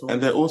their way towards.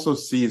 And there are also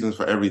seasons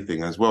for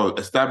everything as well,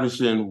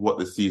 establishing what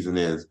the season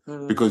is.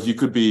 Because you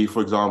could be,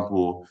 for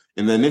example,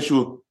 in the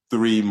initial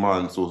 3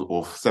 months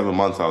or 7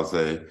 months, I would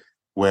say,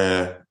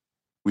 where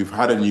we've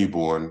had a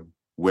newborn,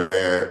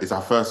 where it's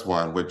our first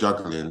one, we're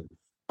juggling,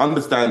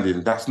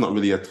 understanding that's not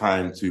really a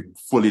time to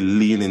fully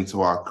lean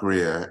into our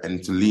career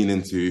and to lean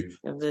into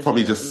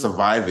probably just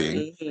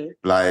surviving.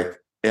 Like,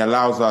 it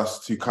allows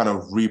us to kind of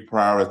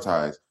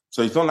reprioritize.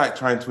 So it's not like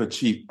trying to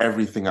achieve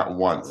everything at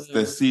once.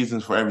 There's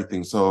seasons for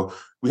everything. So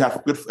we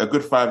have a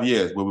good 5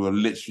 years where we were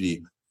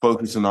literally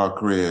focused on our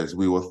careers.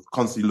 We were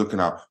constantly looking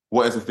at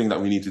what is the thing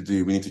that we need to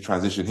do. We need to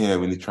transition here.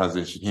 We need to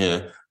transition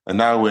here. And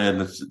now we're in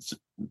the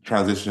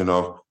transition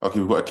of, okay,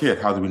 we've got a kid.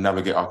 How do we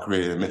navigate our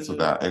career in the midst of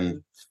that?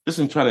 And just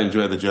in trying to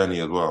enjoy the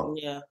journey as well.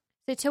 Yeah.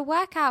 So to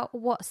work out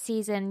what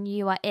season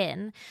you are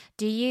in,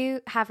 do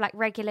you have like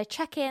regular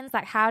check-ins?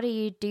 Like, how do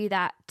you do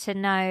that to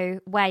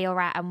know where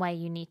you're at and where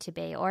you need to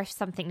be, or if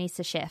something needs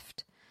to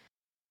shift?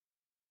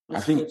 I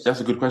think that's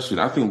a good question.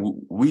 I think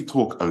we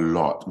talk a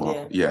lot.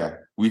 Well,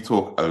 we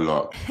talk a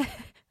lot.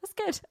 That's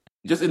good.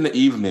 Just in the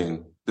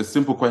evening, the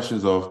simple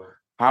questions of,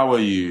 how are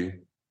you?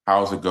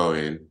 How's it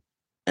going?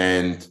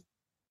 And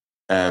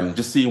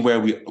just seeing where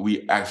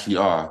we actually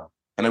are.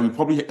 And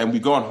then we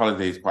go on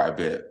holidays quite a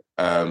bit.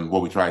 Well,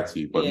 we try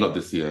to, but not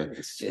this year.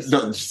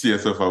 Not this year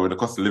so far with the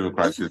cost of living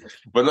crisis,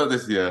 but not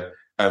this year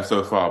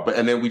so far.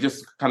 And then we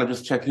just kind of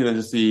just check in and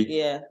just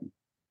see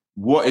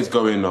what is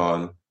going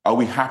on. Are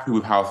we happy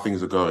with how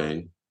things are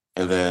going?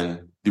 And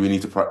then do we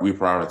need to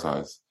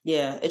reprioritize?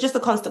 Yeah, it's just a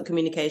constant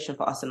communication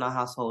for us in our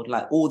household,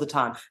 like all the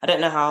time. I don't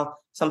know how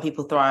some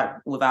people thrive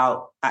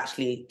without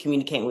actually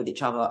communicating with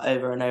each other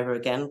over and over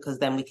again, because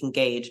then we can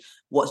gauge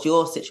what's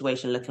your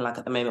situation looking like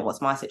at the moment, what's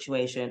my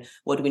situation,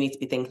 what do we need to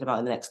be thinking about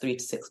in the next 3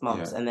 to 6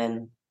 months, and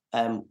then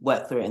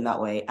work through it in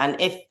that way. And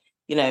if,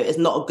 you know, it's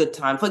not a good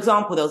time. For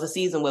example, there was a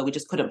season where we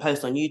just couldn't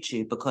post on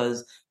YouTube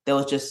because there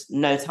was just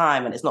no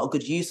time and it's not a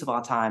good use of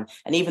our time.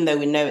 And even though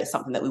we know it's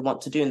something that we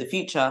want to do in the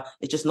future,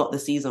 it's just not the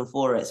season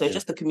for it. So it's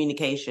just the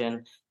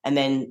communication and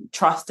then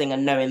trusting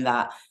and knowing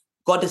that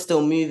God is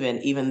still moving,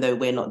 even though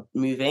we're not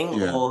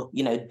moving or,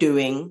 you know,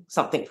 doing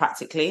something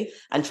practically,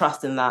 and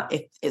trusting that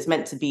if it's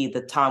meant to be,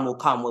 the time will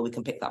come where we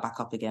can pick that back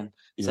up again.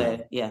 So,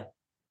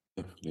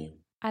 Definitely.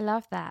 I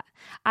love that.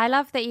 I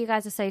love that you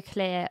guys are so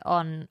clear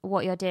on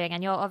what you're doing,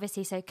 and you're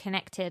obviously so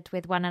connected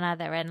with one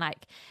another and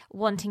like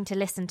wanting to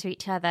listen to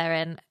each other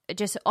and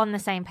just on the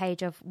same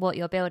page of what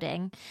you're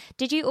building.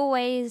 Did you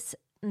always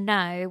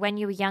know when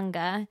you were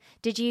younger,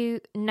 did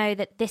you know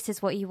that this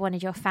is what you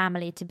wanted your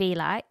family to be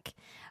like?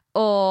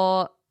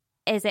 Or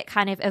is it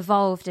kind of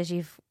evolved as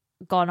you've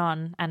gone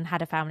on and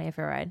had a family of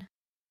your own?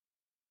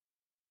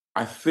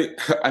 I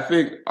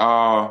think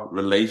our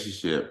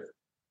relationship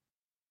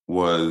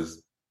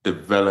was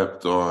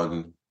developed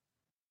on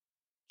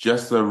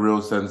just a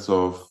real sense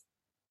of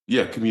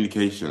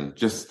communication,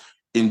 just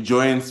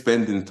enjoying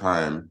spending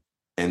time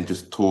and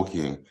just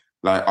talking.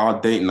 Like,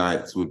 our date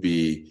nights would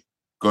be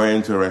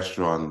going to a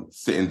restaurant,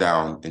 sitting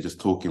down and just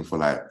talking for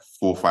like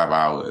 4 or 5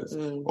 hours,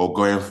 or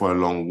going for a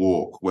long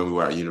walk when we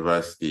were at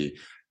university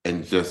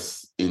and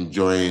just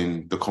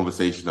enjoying the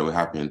conversation that were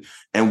happening.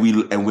 And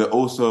we're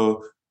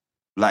also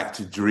like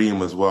to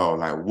dream as well.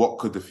 Like, what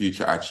could the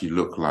future actually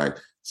look like?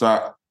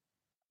 So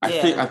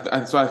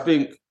I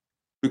think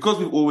because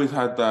we've always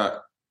had that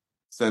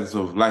sense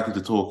of liking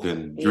to talk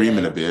and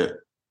dreaming a bit.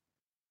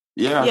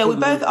 Yeah, we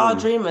both are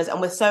dreamers,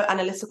 and we're so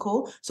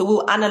analytical. So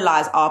we'll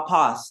analyze our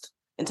past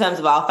in terms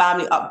of our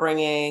family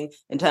upbringing,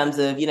 in terms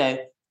of, you know,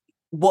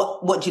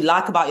 what do you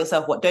like about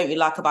yourself? What don't you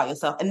like about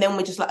yourself? And then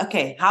we're just like,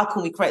 okay, how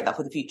can we create that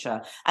for the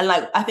future? And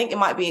like, I think it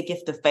might be a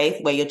gift of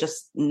faith where you're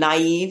just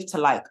naive to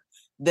like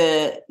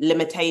the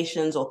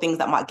limitations or things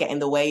that might get in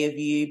the way of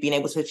you being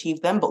able to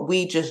achieve them. But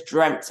we just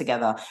dreamt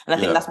together. And I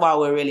think that's why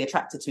we're really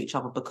attracted to each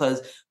other,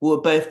 because we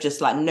were both just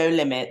like no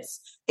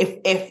limits.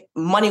 If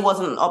money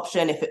wasn't an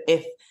option,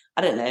 if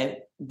I don't know,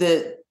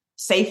 the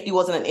safety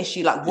wasn't an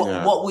issue. Like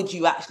what would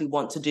you actually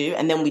want to do?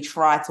 And then we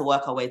try to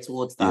work our way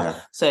towards that. Yeah.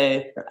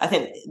 So I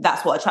think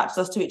that's what attracts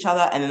us to each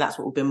other. And then that's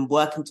what we've been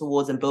working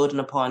towards and building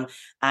upon.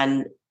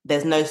 And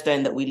there's no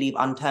stone that we leave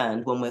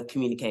unturned when we're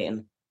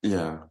communicating.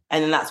 Yeah.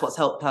 And then that's what's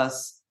helped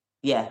us,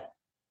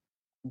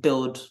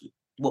 build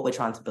what we're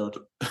trying to build.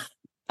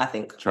 I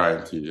think.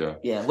 Trying to, yeah.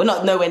 Yeah, we're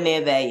not nowhere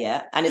near there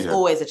yet. And it's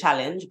always a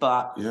challenge,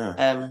 but... Yeah.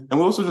 And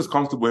we're also just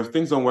comfortable. If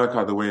things don't work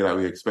out the way that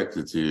we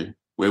expected to,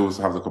 we always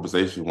have the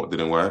conversation, what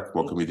didn't work,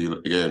 what can we do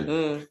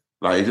again?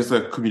 Like, it's just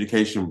a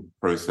communication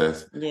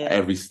process at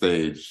every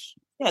stage.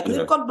 Yeah, because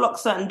if God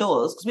blocks certain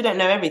doors, because we don't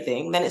know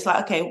everything, then it's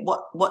like, okay,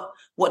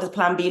 what does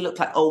plan B look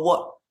like? Or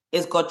what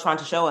is God trying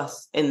to show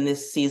us in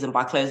this season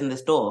by closing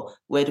this door?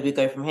 Where do we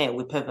go from here?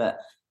 We pivot.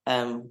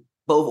 But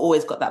we've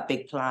always got that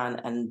big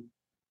plan and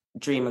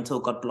dream until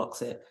God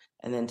blocks it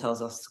and then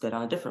tells us to go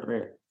down a different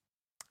route.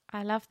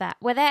 I love that.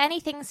 Were there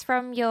any things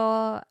from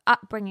your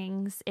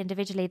upbringings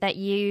individually that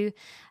you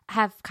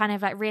have kind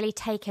of like really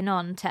taken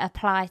on to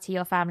apply to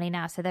your family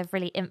now? So they've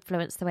really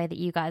influenced the way that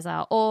you guys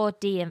are, or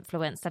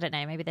de-influenced? I don't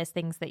know. Maybe there's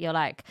things that you're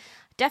like,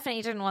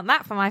 definitely didn't want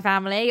that for my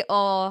family,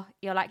 or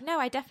you're like, no,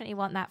 I definitely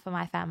want that for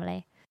my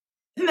family.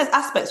 I think there's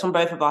aspects from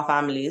both of our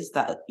families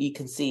that you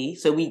can see.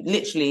 So we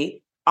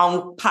literally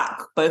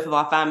unpack both of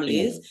our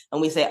families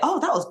and we say, oh,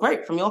 that was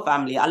great from your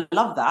family. I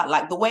love that.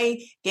 Like the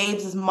way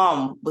Gabes'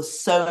 mum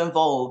was so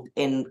involved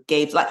in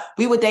Gabes, like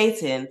we were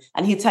dating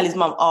and he'd tell his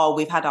mum, oh,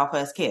 we've had our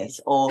first kiss,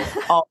 or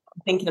oh,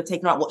 I'm thinking of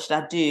taking her out, what should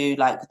I do?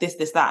 Like this,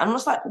 that. And I'm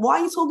just like, why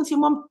are you talking to your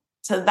mum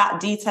to that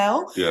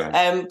detail?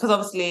 Because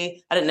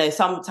obviously, I don't know,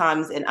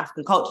 sometimes in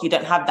African culture you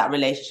don't have that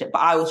relationship,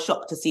 but I was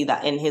shocked to see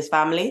that in his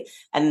family,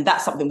 and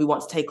that's something we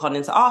want to take on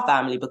into our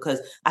family, because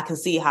I can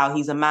see how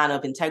he's a man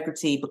of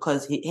integrity,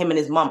 because him and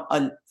his mum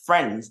are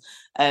friends.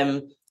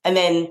 And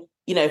then,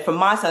 you know, from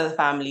my side of the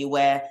family,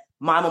 where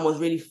my mum was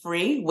really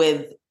free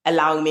with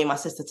allowing me and my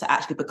sister to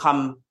actually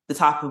become the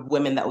type of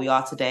women that we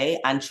are today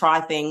and try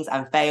things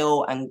and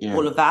fail and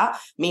all of that,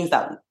 means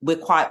that we're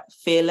quite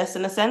fearless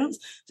in a sense.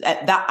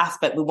 At that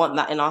aspect, we want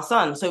that in our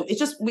son. So it's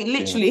just, we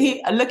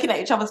literally are looking at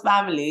each other's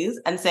families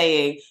and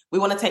saying, we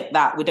want to take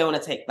that, we don't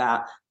want to take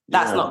that.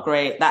 That's not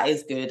great, that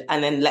is good.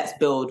 And then let's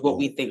build what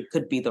we think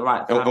could be the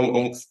right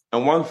family.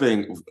 And one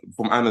thing,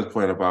 from Anna's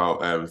point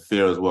about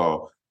fear as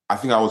well, I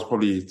think I was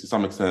probably to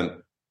some extent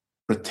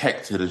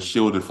protected and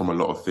shielded from a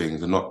lot of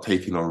things and not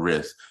taking on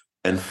risks.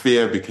 And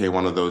fear became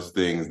one of those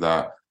things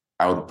that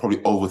I would probably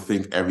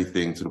overthink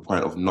everything to the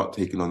point of not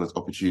taking on those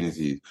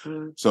opportunities.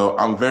 So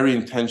I'm very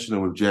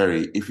intentional with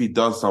Jerry. If he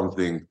does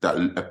something that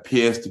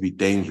appears to be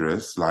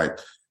dangerous, like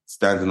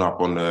standing up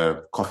on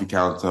the coffee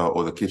counter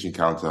or the kitchen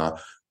counter,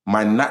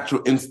 my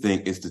natural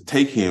instinct is to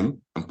take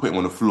him and put him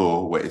on the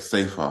floor where it's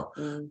safer.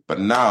 But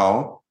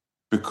now,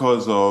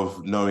 because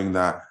of knowing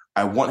that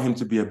I want him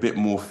to be a bit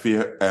more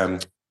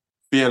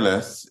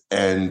fearless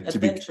and to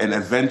be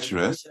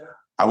adventurous,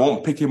 I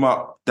won't pick him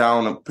up,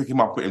 put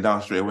him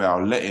down straight away.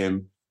 I'll let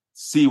him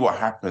see what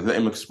happens, let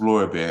him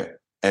explore a bit,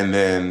 and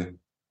then,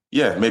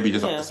 maybe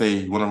just have to say,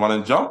 you want to run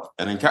and jump,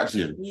 and then catch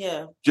him.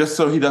 Just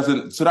so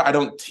so that I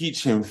don't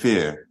teach him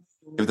fear,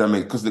 if that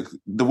makes, because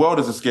the world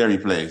is a scary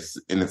place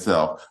in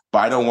itself, but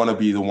I don't want to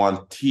be the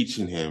one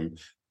teaching him,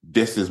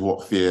 this is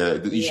what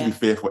fear, you should be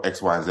fearful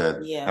X, Y, and Z.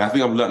 And I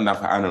think I've learned that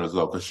for Anna as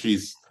well, because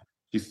she's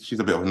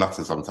a bit of a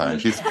nutter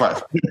sometimes. She's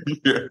quite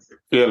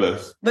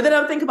fearless. But then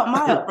I'm thinking about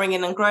my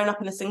upbringing and growing up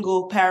in a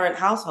single parent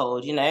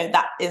household, you know,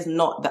 that is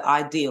not the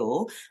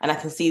ideal. And I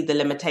can see the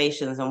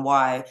limitations and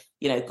why,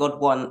 you know,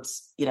 God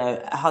wants, you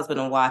know, a husband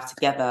and wife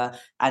together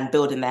and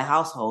building their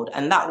household.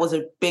 And that was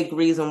a big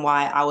reason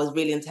why I was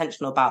really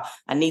intentional about,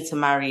 I need to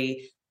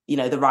marry, you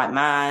know, the right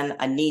man.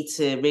 I need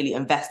to really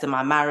invest in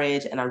my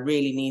marriage, and I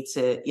really need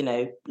to, you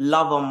know,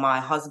 love on my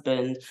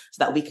husband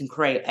so that we can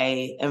create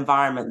a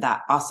environment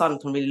that our son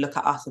can really look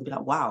at us and be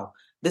like, wow,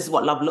 this is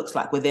what love looks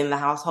like within the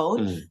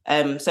household.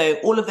 So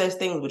all of those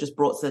things were just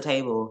brought to the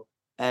table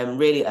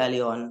really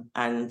early on,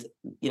 and,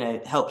 you know,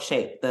 help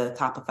shape the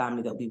type of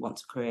family that we want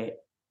to create.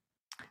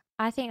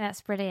 I think that's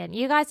brilliant.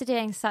 You guys are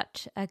doing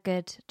such a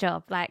good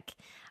job. Like,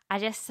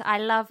 I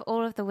love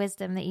all of the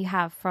wisdom that you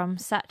have from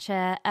such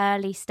an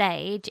early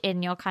stage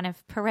in your kind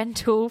of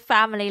parental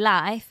family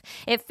life.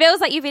 It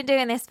feels like you've been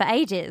doing this for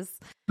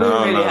ages.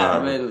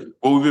 No.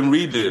 Well, we've been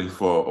reading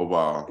for a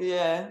while.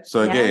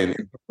 So again,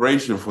 in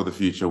preparation for the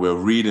future, we're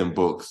reading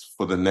books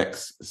for the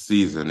next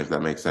season, if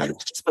that makes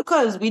sense. Just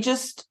because we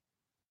just,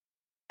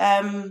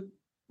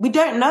 we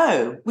don't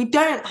know. We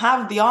don't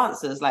have the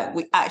answers. Like,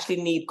 we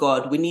actually need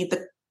God. We need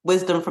the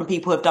wisdom from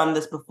people who have done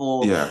this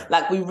before.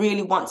 Like, we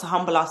really want to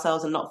humble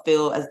ourselves and not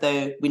feel as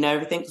though we know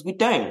everything, because we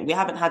don't. We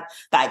haven't had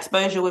that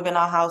exposure within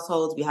our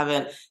households. We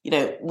haven't, you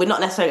know, we're not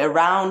necessarily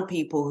around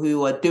people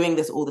who are doing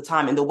this all the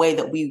time in the way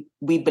that we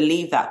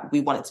believe that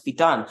we want it to be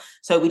done.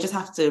 So we just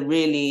have to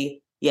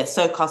really,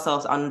 soak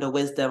ourselves under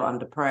wisdom,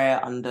 under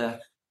prayer, under,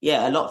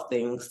 a lot of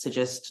things to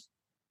just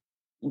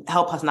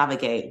help us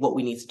navigate what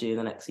we need to do in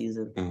the next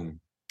season.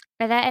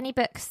 Are there any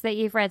books that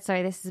you've read?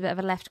 Sorry, this is a bit of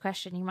a left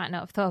question. You might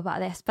not have thought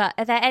about this, but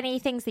are there any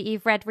things that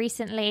you've read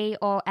recently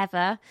or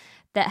ever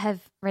that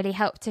have really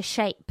helped to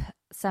shape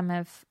some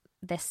of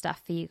this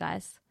stuff for you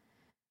guys?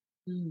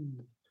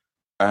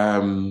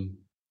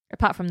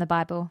 Apart from the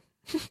Bible.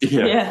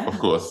 Yeah, of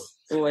course.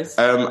 Always.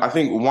 I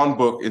think one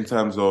book in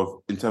terms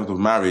of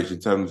marriage, in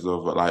terms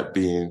of like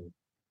being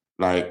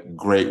like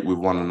great with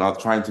one another,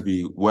 trying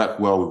to work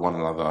well with one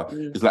another,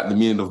 is like The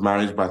Meaning of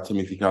Marriage by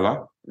Timothy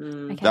Keller.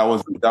 Okay. That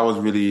was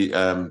really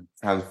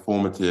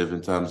transformative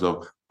in terms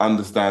of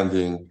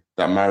understanding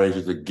that marriage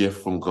is a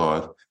gift from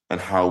God and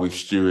how we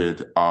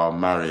steward our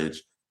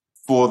marriage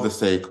for the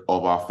sake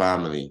of our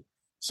family.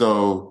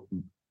 So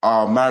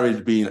our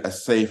marriage being a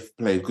safe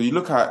place, because you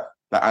look at,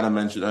 like Anna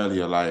mentioned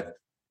earlier, like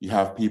you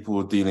have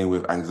people dealing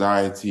with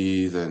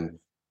anxieties and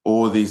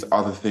all these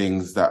other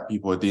things that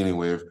people are dealing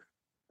with,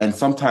 and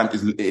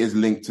sometimes it is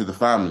linked to the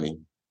family.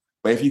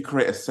 But if you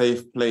create a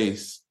safe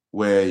place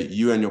where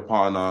you and your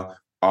partner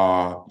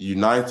are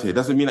united, it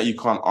doesn't mean that you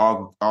can't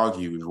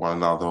argue with one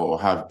another or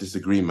have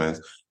disagreements,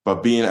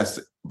 but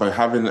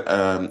having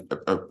a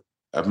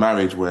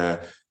marriage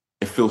where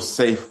it feels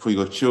safe for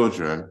your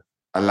children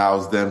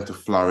allows them to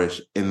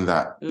flourish in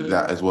that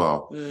as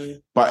well.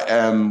 But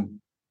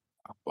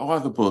what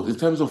other books in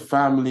terms of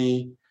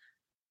family?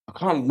 I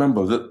can't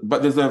remember,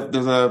 but there's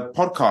a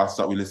podcast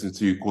that we listen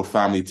to called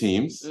Family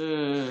Teams.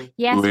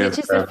 Yes, which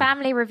is the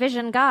family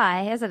revision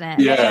guy, isn't it?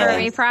 Yeah.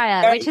 Jeremy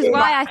Pryor, which is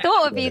why I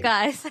thought of you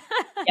guys.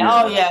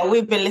 Oh yeah,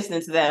 we've been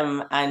listening to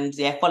them and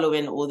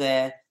following all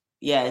their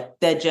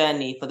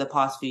journey for the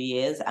past few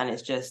years, and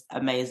it's just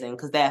amazing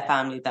because they're a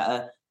family that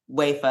are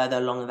way further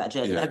along in that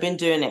journey. I've been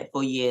doing it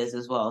for years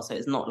as well, so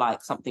it's not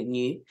like something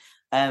new.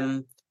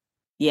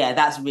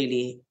 That's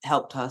really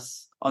helped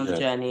us on the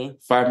journey.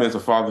 5 Minutes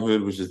of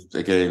Fatherhood, which is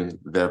again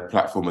their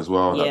platform as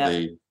well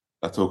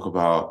that talk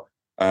about.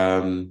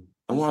 And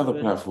what other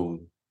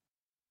platform?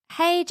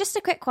 Hey, just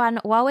a quick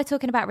one. While we're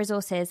talking about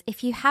resources,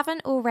 if you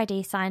haven't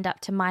already signed up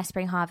to My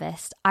Spring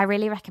Harvest, I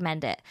really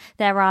recommend it.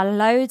 There are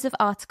loads of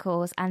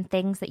articles and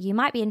things that you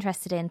might be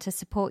interested in to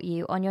support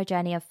you on your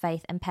journey of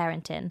faith and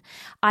parenting.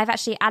 I've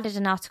actually added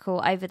an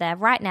article over there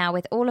right now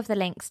with all of the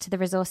links to the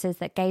resources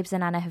that Gabes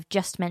and Anna have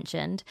just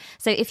mentioned.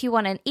 So if you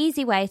want an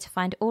easy way to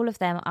find all of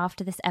them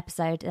after this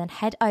episode, then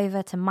head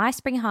over to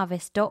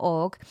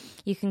myspringharvest.org.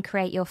 You can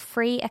create your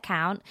free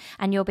account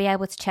and you'll be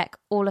able to check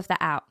all of that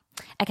out.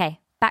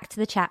 Okay. Back to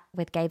the chat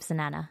with Gabes and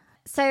Anna.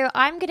 So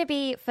I'm going to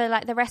be, for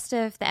like the rest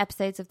of the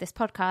episodes of this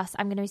podcast,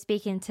 I'm going to be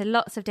speaking to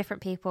lots of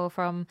different people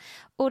from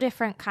all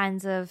different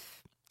kinds of,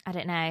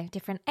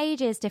 different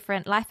ages,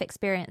 different life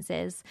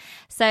experiences.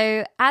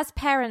 So as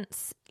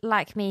parents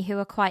like me who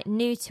are quite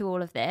new to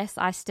all of this,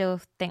 I still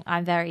think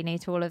I'm very new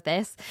to all of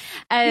this.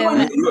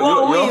 You're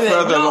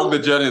further along the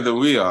journey than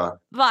we are.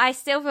 But I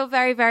still feel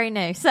very, very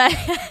new. So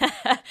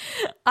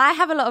I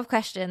have a lot of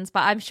questions, but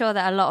I'm sure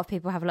that a lot of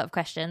people have a lot of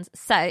questions.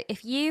 So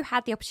if you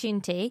had the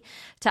opportunity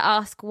to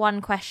ask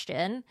one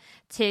question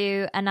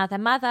to another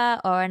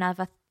mother or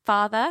another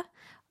father,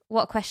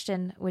 what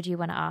question would you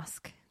want to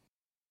ask?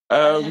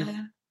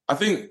 I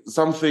think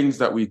some things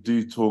that we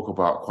do talk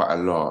about quite a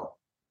lot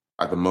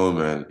at the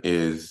moment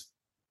is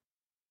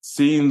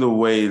seeing the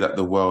way that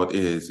the world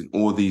is in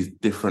all these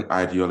different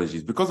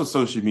ideologies. Because of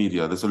social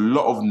media, there's a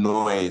lot of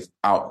noise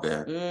out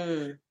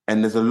there.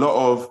 And there's a lot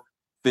of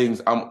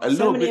things.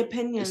 So many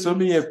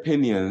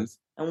opinions.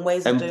 And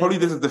ways of and doing probably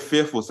it. This is the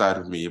fearful side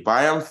of me, but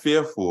I am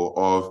fearful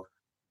of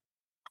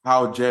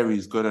how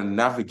Jerry's going to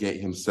navigate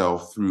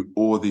himself through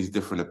all these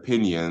different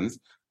opinions.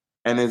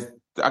 And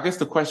I guess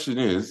the question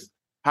is,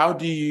 how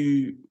do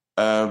you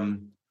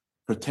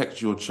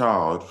protect your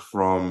child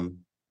from,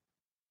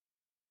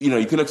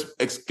 you can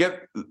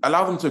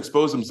allow them to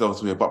expose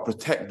themselves to it, but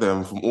protect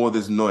them from all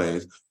this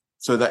noise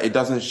so that it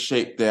doesn't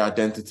shape their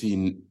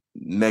identity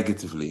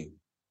negatively?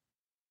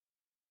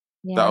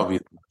 Yeah. That'll be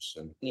the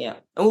question. Yeah.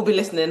 And we'll be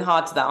listening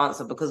hard to that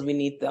answer because we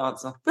need the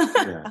answer.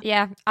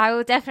 Yeah, I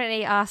will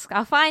definitely ask.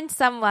 I'll find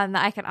someone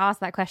that I can ask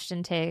that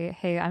question to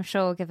who I'm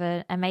sure will give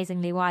an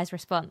amazingly wise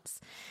response.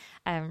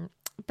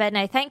 But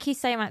no, thank you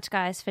so much,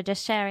 guys, for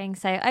just sharing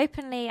so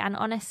openly and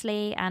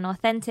honestly and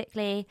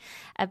authentically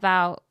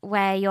about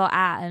where you're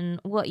at and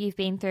what you've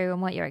been through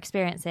and what you're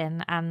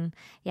experiencing. And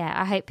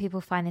I hope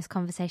people find this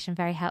conversation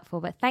very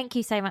helpful. But thank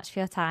you so much for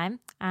your time.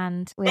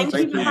 And thank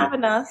you for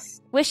having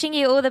us. Wishing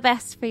you all the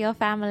best for your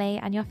family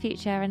and your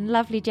future, and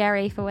lovely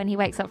Jerry for when he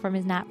wakes up from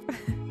his nap.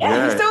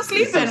 He's still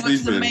sleeping, which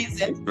is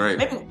amazing. Great.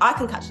 Maybe I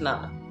can catch a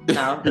nap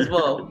now as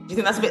well. Do you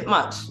think that's a bit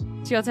much?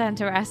 It's your turn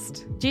to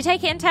rest. Do you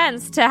take it in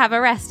turns to have a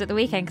rest at the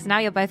weekend? Because now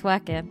you're both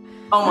working.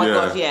 Oh my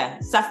gosh,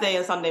 yeah. Saturday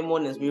and Sunday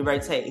mornings we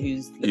rotate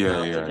who's looking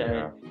after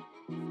Jerry.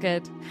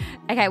 Good.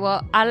 Okay,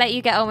 well, I'll let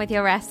you get on with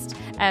your rest.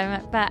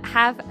 But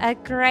have a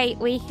great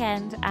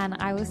weekend, and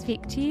I will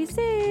speak to you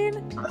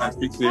soon.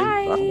 Speak soon.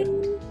 Bye.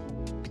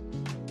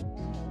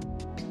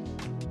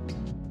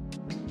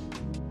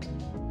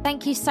 Bye.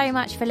 Thank you so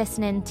much for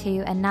listening to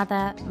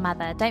Another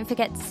Mother. Don't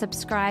forget to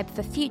subscribe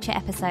for future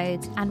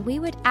episodes, and we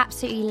would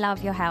absolutely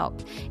love your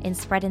help in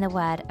spreading the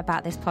word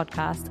about this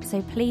podcast.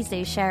 So please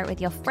do share it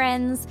with your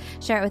friends,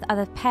 share it with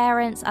other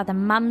parents, other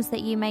mums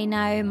that you may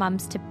know,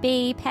 mums to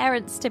be,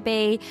 parents to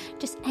be,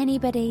 just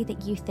anybody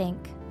that you think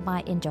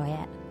might enjoy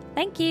it.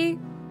 Thank you.